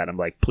stuff like that. I'm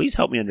like, please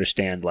help me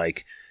understand,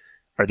 like,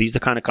 are these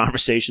the kind of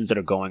conversations that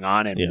are going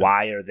on, and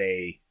why are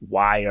they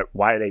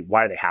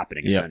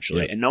happening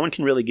essentially? And no one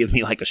can really give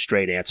me like a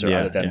straight answer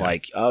other than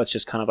like, oh, it's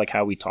just kind of like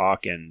how we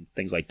talk and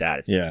things like that.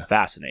 It's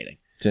fascinating.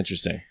 It's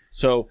interesting.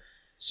 So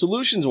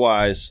solutions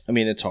wise, I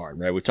mean, it's hard,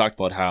 right? We talked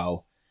about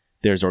how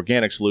there's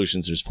organic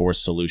solutions, there's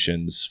forced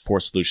solutions.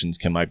 Forced solutions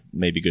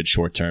may be good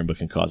short term, but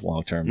can cause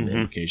long term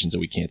implications that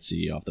we can't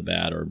see off the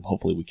bat, or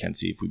hopefully we can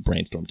see if we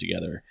brainstorm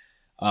together.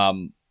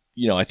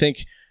 I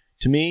think,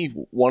 to me,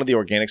 one of the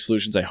organic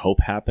solutions I hope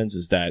happens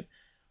is that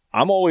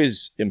I'm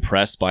always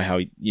impressed by how,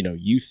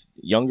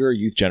 younger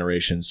youth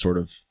generations sort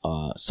of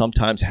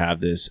sometimes have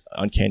this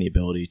uncanny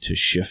ability to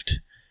shift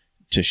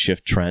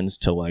trends,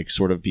 to like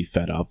sort of be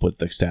fed up with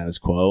the status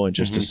quo and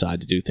just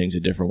decide to do things a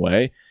different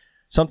way.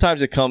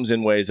 sometimes it comes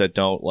in ways that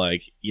don't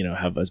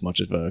have as much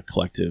of a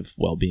collective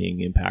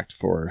well-being impact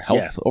for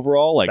health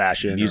overall, like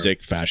fashion,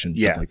 music, fashion,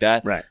 stuff like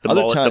that. Right.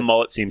 The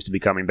mullet seems to be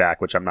coming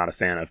back, which I'm not a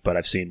fan of, but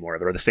I've seen more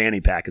of it. Or the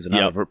fanny pack is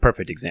another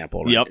perfect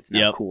example. Right? It's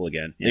now cool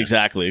again. Yeah.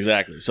 Exactly.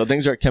 So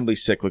things can be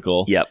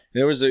cyclical. Yep.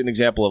 There was an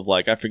example of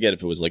I forget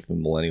if it was the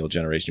millennial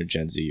generation or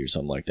Gen Z or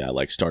something like that,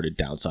 started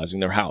downsizing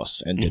their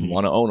house and didn't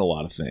want to own a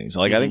lot of things.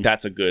 I think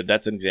that's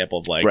an example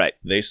of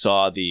they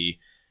saw the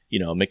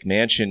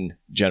McMansion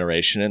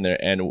generation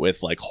and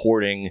with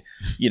hoarding,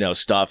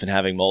 stuff and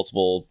having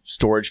multiple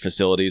storage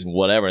facilities and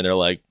whatever. And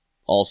they're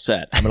all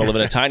set. I'm going to live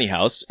in a tiny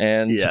house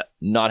and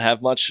not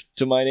have much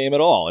to my name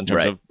at all in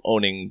terms of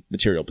owning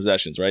material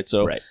possessions. Right.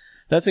 So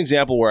that's an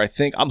example where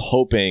I'm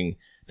hoping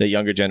that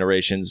younger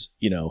generations,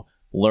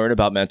 learn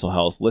about mental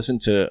health, listen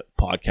to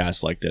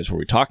podcasts like this where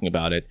we're talking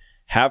about it,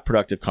 have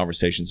productive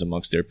conversations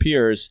amongst their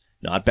peers,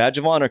 not badge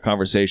of honor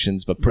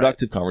conversations, but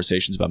productive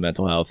conversations about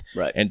mental health,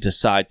 and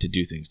decide to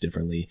do things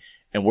differently.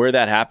 And where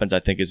that happens, I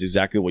think, is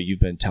exactly what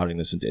you've been touting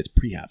this into. It's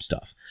prehab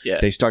stuff. Yeah.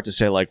 They start to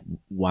say,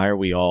 why are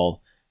we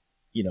all,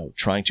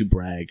 trying to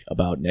brag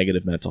about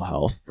negative mental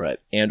health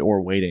and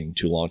or waiting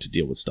too long to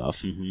deal with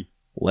stuff? Mm-hmm.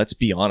 Let's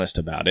be honest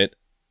about it.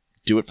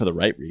 Do it for the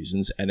right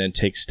reasons, and then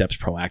take steps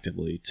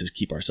proactively to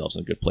keep ourselves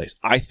in a good place.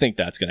 I think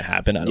that's going to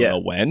happen. I don't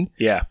know when.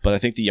 Yeah. But I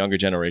think the younger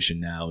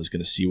generation now is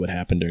going to see what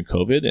happened during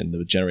COVID and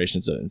the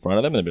generations in front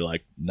of them, and they'll be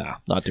like, nah,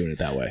 not doing it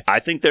that way. I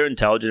think they're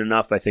intelligent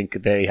enough. I think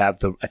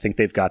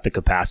they've got the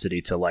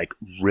capacity to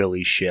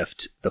really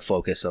shift the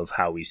focus of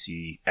how we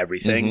see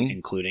everything,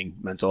 including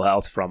mental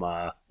health, from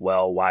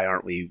why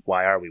are we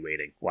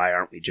waiting? Why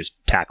aren't we just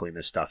tackling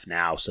this stuff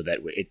now so that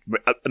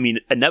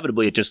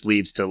inevitably it just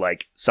leads to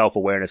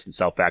self-awareness and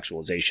self-actualization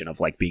of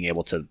being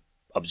able to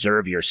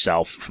observe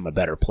yourself from a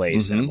better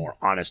place and a more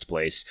honest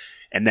place,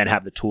 and then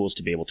have the tools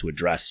to be able to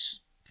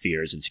address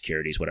fears,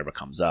 insecurities, whatever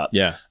comes up.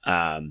 Yeah.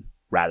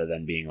 Rather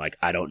than being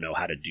I don't know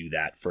how to do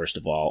that, first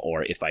of all,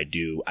 or if I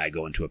do, I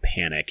go into a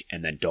panic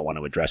and then don't want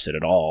to address it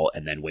at all,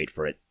 and then wait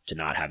for it to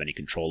not have any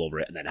control over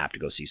it, and then have to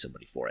go see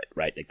somebody for it.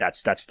 Right?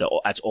 That's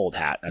old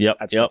hat.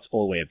 That's the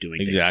old way of doing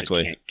things.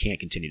 Exactly. Just can't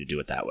continue to do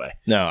it that way.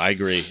 No, I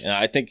agree. And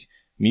I think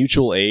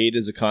mutual aid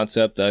is a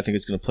concept that I think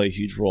is going to play a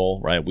huge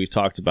role, right? We've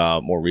talked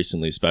about more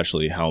recently,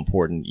 especially how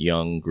important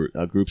young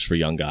groups for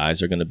young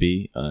guys are going to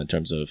be in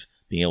terms of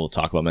being able to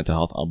talk about mental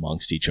health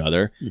amongst each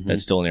other. Mm-hmm.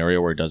 That's still an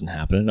area where it doesn't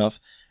happen enough.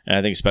 And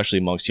I think especially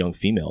amongst young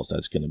females,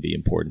 that's going to be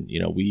important.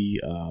 We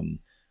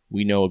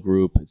know a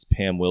group, it's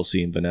Pam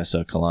Wilsey and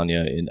Vanessa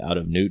Kalanya out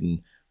of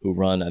Newton, who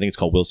run, I think it's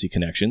called Wilsey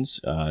Connections.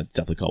 It's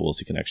definitely called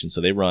Wilsey Connections.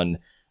 So they run,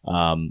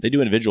 they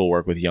do individual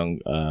work with young,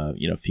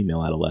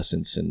 female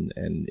adolescents and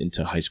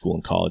into high school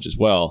and college as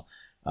well.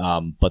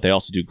 But they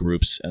also do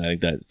groups. And I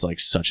think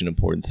that's such an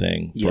important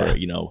thing for,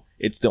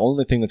 it's the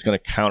only thing that's going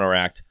to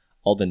counteract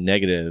all the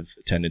negative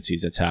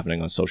tendencies that's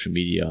happening on social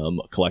media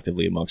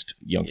collectively amongst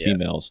young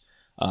females.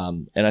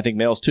 And I think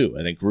males too.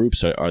 I think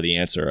groups are the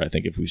answer. I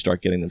think if we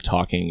start getting them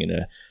talking in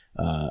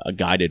a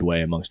guided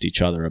way amongst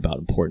each other about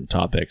important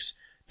topics,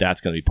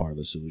 that's going to be part of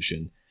the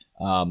solution.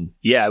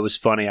 It was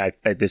funny.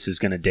 This is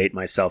going to date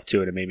myself too,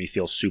 and it made me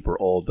feel super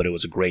old, but it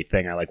was a great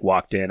thing. I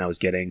walked in, I was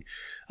getting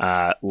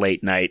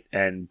late night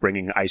and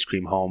bringing ice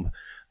cream home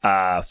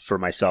for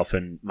myself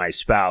and my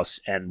spouse,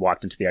 and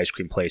walked into the ice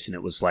cream place, and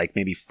it was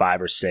maybe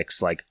 5 or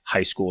 6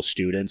 high school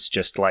students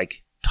just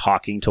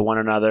talking to one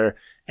another,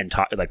 and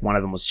one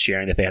of them was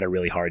sharing that they had a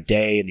really hard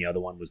day, and the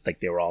other one was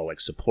they were all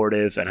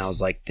supportive, and I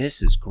was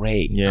this is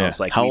great. Yeah. And I was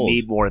we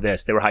need more of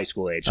this. They were high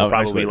school age, so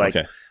probably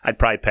I'd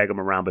probably peg them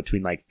around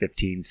between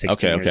 15,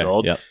 16 years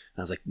old. Yep. And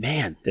I was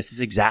man, this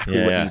is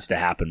exactly what needs to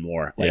happen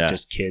more.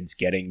 Just kids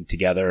getting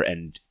together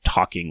and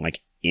talking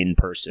in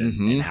person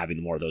and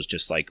having more of those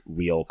just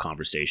real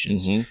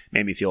conversations.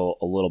 Made me feel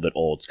a little bit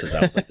old, because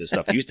I was this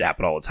stuff used to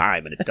happen all the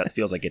time, and it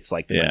feels it's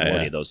the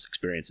minority of those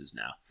experiences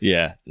now.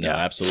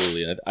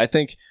 Absolutely. And I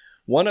think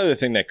one other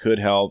thing that could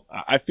help,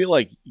 I feel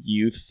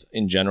youth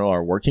in general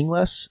are working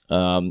less,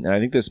 and I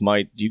think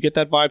do you get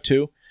that vibe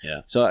too?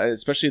 Yeah. So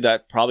especially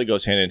that probably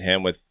goes hand in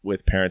hand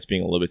with parents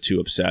being a little bit too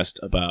obsessed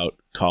about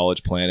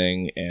college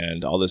planning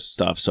and all this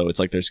stuff. So it's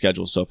their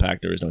schedule's so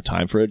packed there is no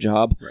time for a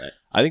job. Right.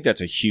 I think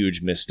that's a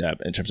huge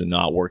misstep in terms of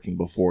not working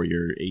before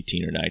you're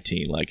 18 or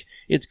 19.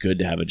 It's good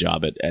to have a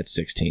job at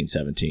 16,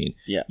 17.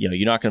 Yeah.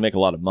 You're not going to make a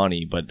lot of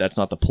money, but that's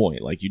not the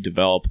point. You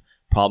develop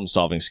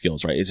problem-solving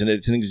skills, right? It's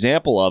an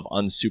example of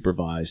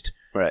unsupervised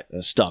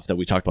stuff that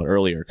we talked about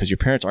earlier, because your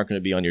parents aren't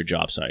going to be on your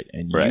job site,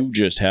 and you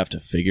just have to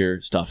figure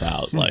stuff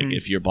out.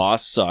 If your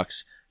boss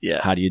sucks,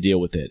 how do you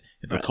deal with it?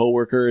 If a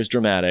coworker is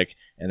dramatic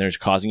and they're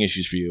causing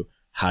issues for you,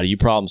 how do you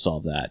problem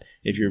solve that?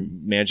 If you're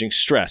managing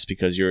stress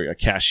because you're a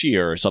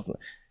cashier or something,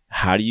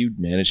 how do you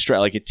manage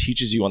stress? It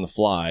teaches you on the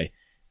fly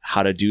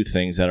how to do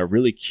things that are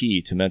really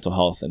key to mental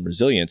health and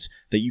resilience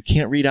that you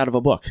can't read out of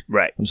a book.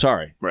 Right. I'm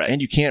sorry. Right.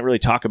 And you can't really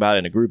talk about it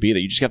in a group either.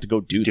 You just have to go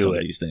do some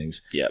of these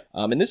things. Yep.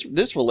 And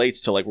this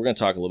relates to we're going to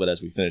talk a little bit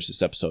as we finish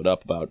this episode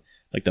up about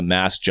the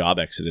mass job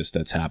exodus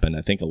that's happened.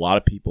 I think a lot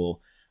of people,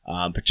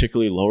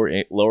 particularly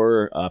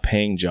lower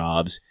paying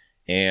jobs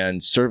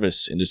and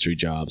service industry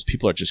jobs.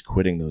 People are just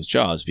quitting those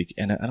jobs,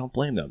 and I don't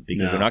blame them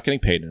because they're not getting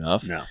paid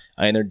enough. No.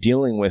 And they're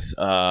dealing with,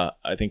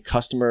 I think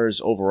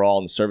customers overall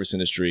in the service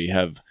industry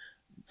have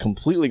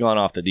completely gone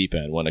off the deep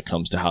end when it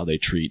comes to how they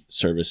treat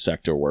service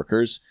sector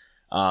workers.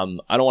 I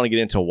don't want to get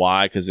into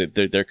why, because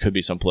there could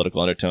be some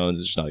political undertones.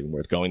 It's just not even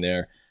worth going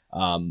there.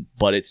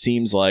 But it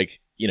seems like,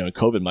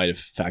 COVID might have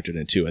factored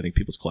in too. I think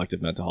people's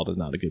collective mental health is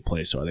not a good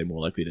place. So are they more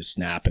likely to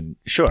snap? And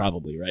sure,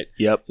 probably, right?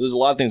 Yep. So there's a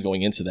lot of things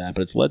going into that,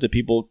 but it's led to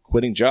people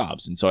quitting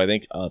jobs. And so I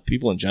think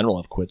people in general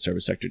have quit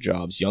service sector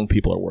jobs. Young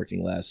people are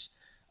working less.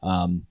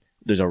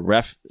 There's a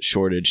ref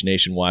shortage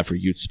nationwide for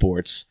youth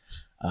sports.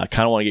 I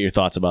kind of want to get your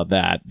thoughts about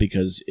that,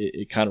 because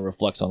it kind of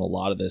reflects on a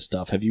lot of this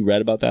stuff. Have you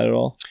read about that at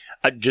all?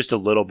 Just a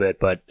little bit,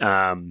 but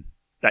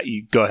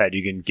you go ahead.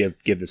 You can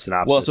give the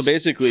synopsis. Well, so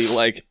basically,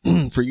 like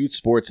for youth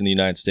sports in the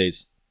United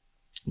States,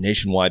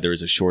 nationwide, there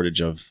is a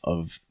shortage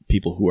of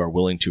people who are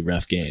willing to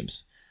ref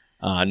games.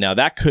 Now,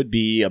 that could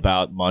be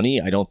about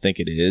money. I don't think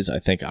it is.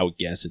 I would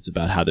guess it's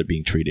about how they're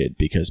being treated,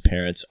 because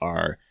parents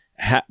are,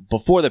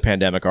 before the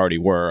pandemic already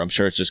were, I'm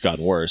sure it's just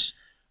gotten worse,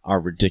 are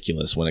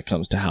ridiculous when it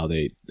comes to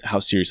how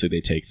seriously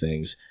they take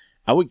things.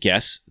 I would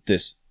guess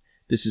this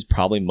is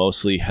probably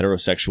mostly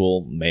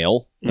heterosexual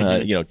male,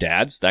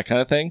 dads, that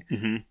kind of thing.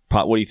 Mm-hmm.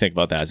 What do you think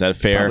about that? Is that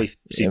fair?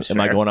 Seems Am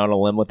fair. I going out on a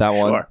limb with that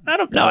one? I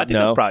don't know. I think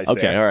that's probably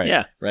fair. Okay, all right.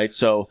 Yeah. Right.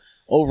 So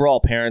overall,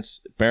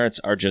 parents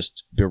are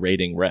just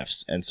berating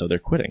refs, and so they're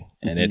quitting.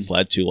 And it's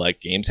led to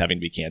like games having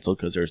to be canceled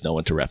because there's no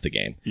one to ref the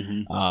game.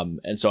 Mm-hmm.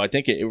 And so I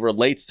think it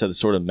relates to the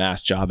sort of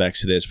mass job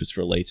exodus, which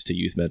relates to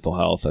youth mental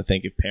health. I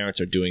think if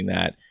parents are doing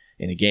that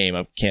in a game,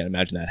 I can't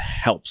imagine that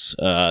helps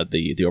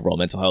the overall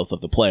mental health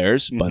of the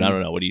players. But I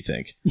don't know. What do you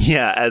think?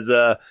 Yeah, as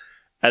a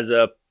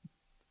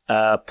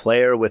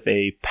player with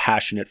a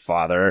passionate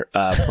father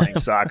playing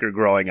soccer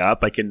growing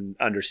up, I can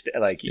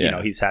understand.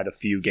 He's had a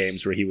few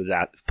games where he was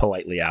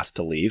politely asked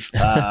to leave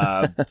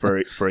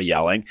for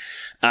yelling.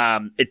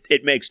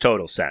 It makes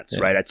total sense,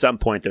 right? At some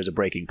point, there's a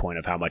breaking point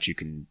of how much you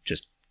can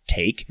just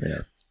take. Yeah.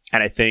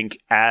 And I think,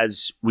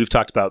 as we've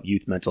talked about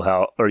youth mental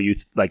health or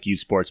youth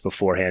sports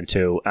beforehand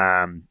too.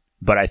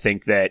 But I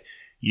think that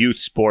youth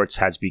sports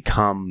has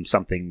become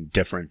something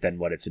different than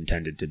what it's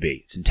intended to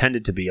be. It's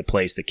intended to be a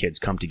place that kids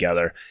come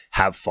together,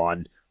 have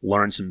fun,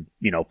 learn some,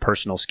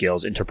 personal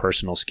skills,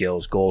 interpersonal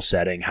skills, goal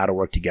setting, how to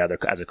work together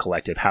as a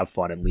collective, have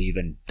fun and leave,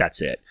 and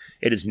that's it.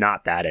 It is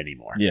not that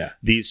anymore. Yeah.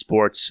 These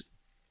sports,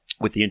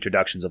 with the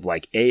introductions of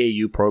like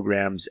AAU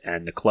programs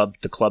and the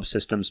club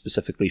system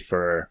specifically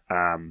for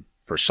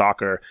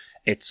soccer,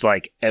 it's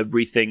like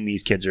everything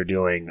these kids are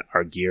doing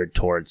are geared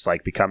towards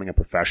like becoming a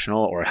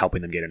professional or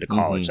helping them get into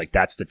college. Like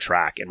that's the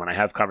track. And when I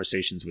have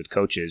conversations with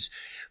coaches,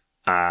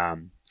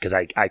 because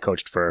I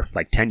coached for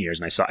like 10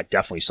 years, and I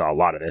definitely saw a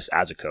lot of this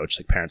as a coach,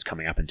 like parents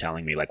coming up and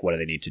telling me like, what do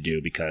they need to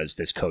do because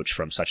this coach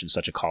from such and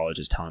such a college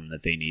is telling them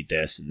that they need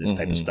this and this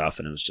type of stuff.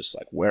 And it was just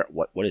like,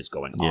 what is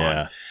going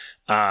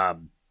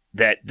on?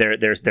 That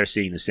they're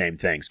seeing the same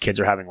things. Kids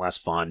are having less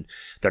fun.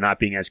 They're not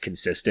being as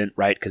consistent,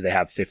 right? Because they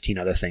have 15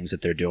 other things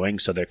that they're doing.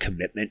 So their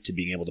commitment to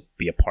being able to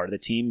be a part of the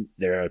team,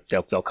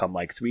 they'll come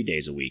like 3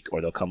 days a week,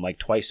 or they'll come like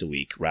twice a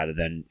week rather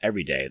than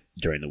every day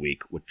during the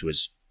week, which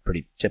was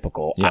pretty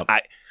typical. Yep.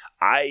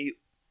 I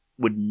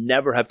would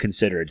never have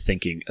considered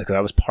thinking, like,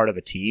 I was part of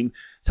a team,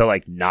 to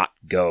like not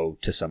go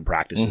to some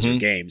practices or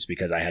games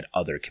because I had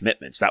other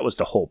commitments. That was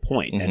the whole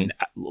point. And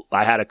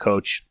I had a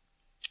coach.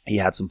 He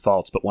had some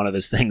faults, but one of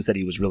his things that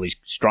he was really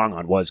strong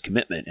on was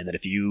commitment, and that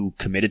if you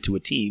committed to a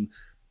team,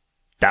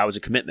 that was a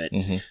commitment.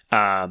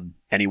 And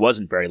he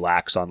wasn't very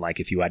lax on like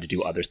if you had to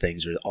do other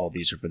things or all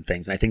these different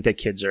things. And I think that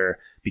kids are,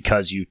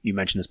 because you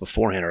mentioned this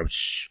beforehand,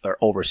 are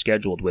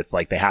overscheduled with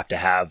like they have to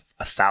have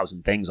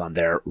 1,000 things on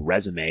their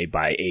resume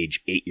by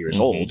age 8 years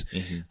old.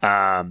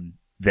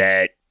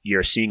 That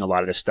you're seeing a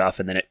lot of this stuff,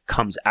 and then it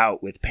comes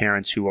out with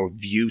parents who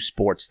view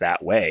sports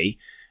that way.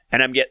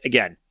 And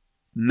again,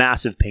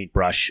 massive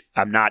paintbrush.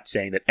 I'm not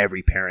saying that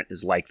every parent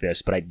is like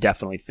this, but I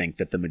definitely think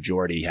that the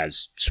majority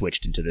has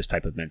switched into this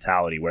type of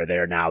mentality where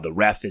they're now, the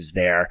ref is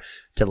there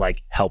to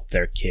like help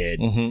their kid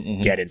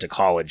get into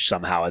college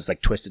somehow, as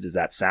like twisted as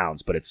that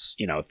sounds. But it's,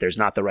 if there's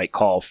not the right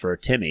call for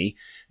Timmy,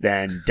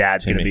 then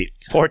dad's going to be,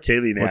 poor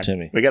Timmy, man. Poor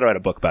Timmy. We got to write a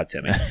book about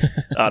Timmy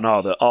on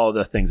all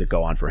the things that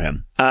go on for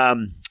him.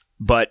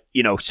 But,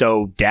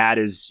 so dad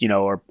is,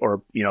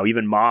 or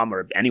even mom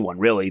or anyone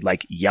really,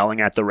 like yelling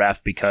at the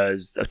ref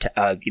because,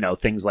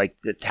 things like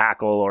the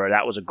tackle or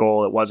that was a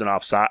goal, it wasn't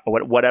offside,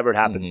 or whatever it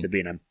happens to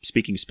be. And I'm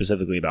speaking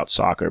specifically about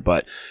soccer,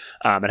 but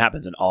it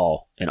happens in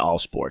all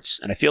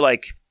sports. And I feel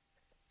like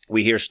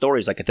we hear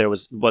stories like if that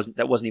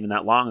wasn't even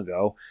that long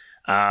ago,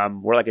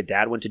 where like a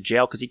dad went to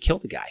jail because he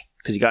killed a guy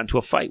because he got into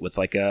a fight with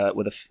like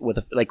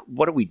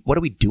what are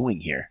we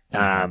doing here?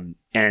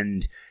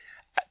 And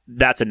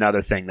that's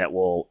another thing that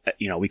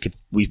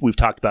we've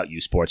talked about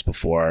youth sports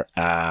before.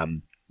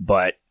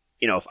 But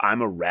if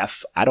I'm a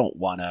ref, I don't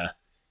want to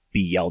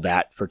be yelled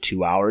at for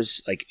 2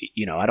 hours. Like,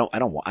 I don't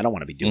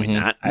want to be doing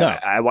that. No.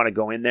 I want to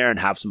go in there and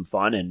have some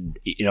fun and,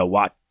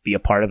 be a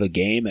part of a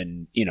game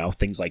and,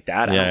 things like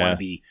that. I don't want to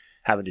be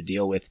having to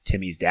deal with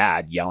Timmy's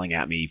dad yelling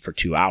at me for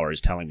 2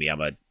 hours, telling me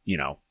I'm a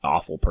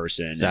awful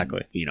person.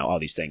 Exactly. And, all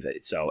these things.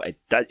 So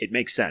it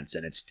makes sense,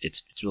 and it's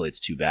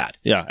too bad.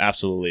 Yeah,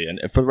 absolutely. And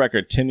for the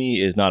record, Timmy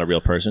is not a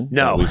real person.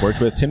 No. that we've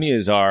worked with. Timmy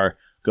is our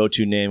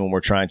go-to name when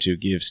we're trying to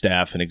give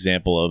staff an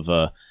example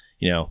of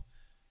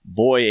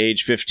boy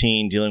age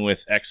 15 dealing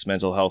with X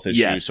mental health issues,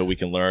 Yes. so we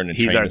can learn and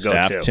He's train our the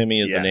staff. go-to.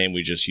 Timmy is Yeah. the name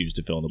we just use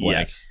to fill in the blank.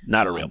 Yes,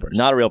 not a real person.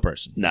 Not a real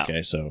person. No.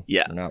 Okay, so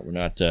Yeah. we're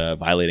not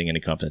violating any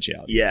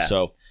confidentiality. Yeah.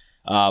 So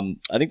I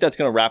think that's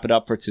going to wrap it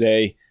up for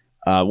today.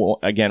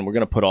 Again, we're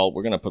going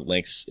to put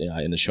links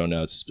in the show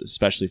notes,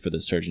 especially for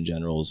the Surgeon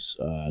General's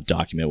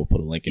document. We'll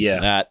put a link in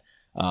for that,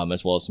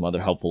 as well as some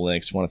other helpful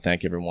links. I want to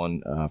thank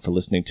everyone for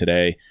listening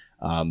today.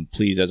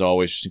 Please, as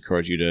always, just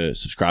encourage you to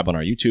subscribe on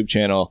our YouTube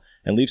channel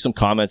and leave some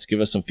comments. Give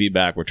us some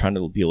feedback. We're trying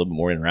to be a little bit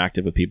more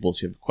interactive with people. So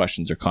if you have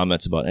questions or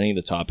comments about any of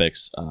the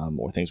topics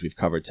or things we've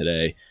covered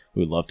today,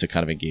 we would love to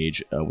kind of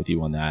engage with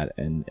you on that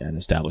and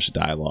establish a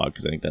dialogue,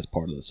 because I think that's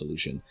part of the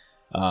solution.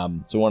 So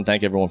I want to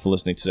thank everyone for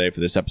listening today for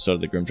this episode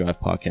of the Grim Drive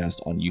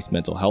podcast on youth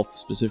mental health,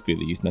 specifically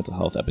the youth mental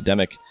health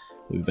epidemic.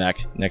 We'll be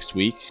back next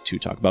week to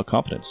talk about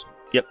confidence.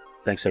 Yep.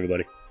 Thanks,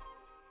 everybody.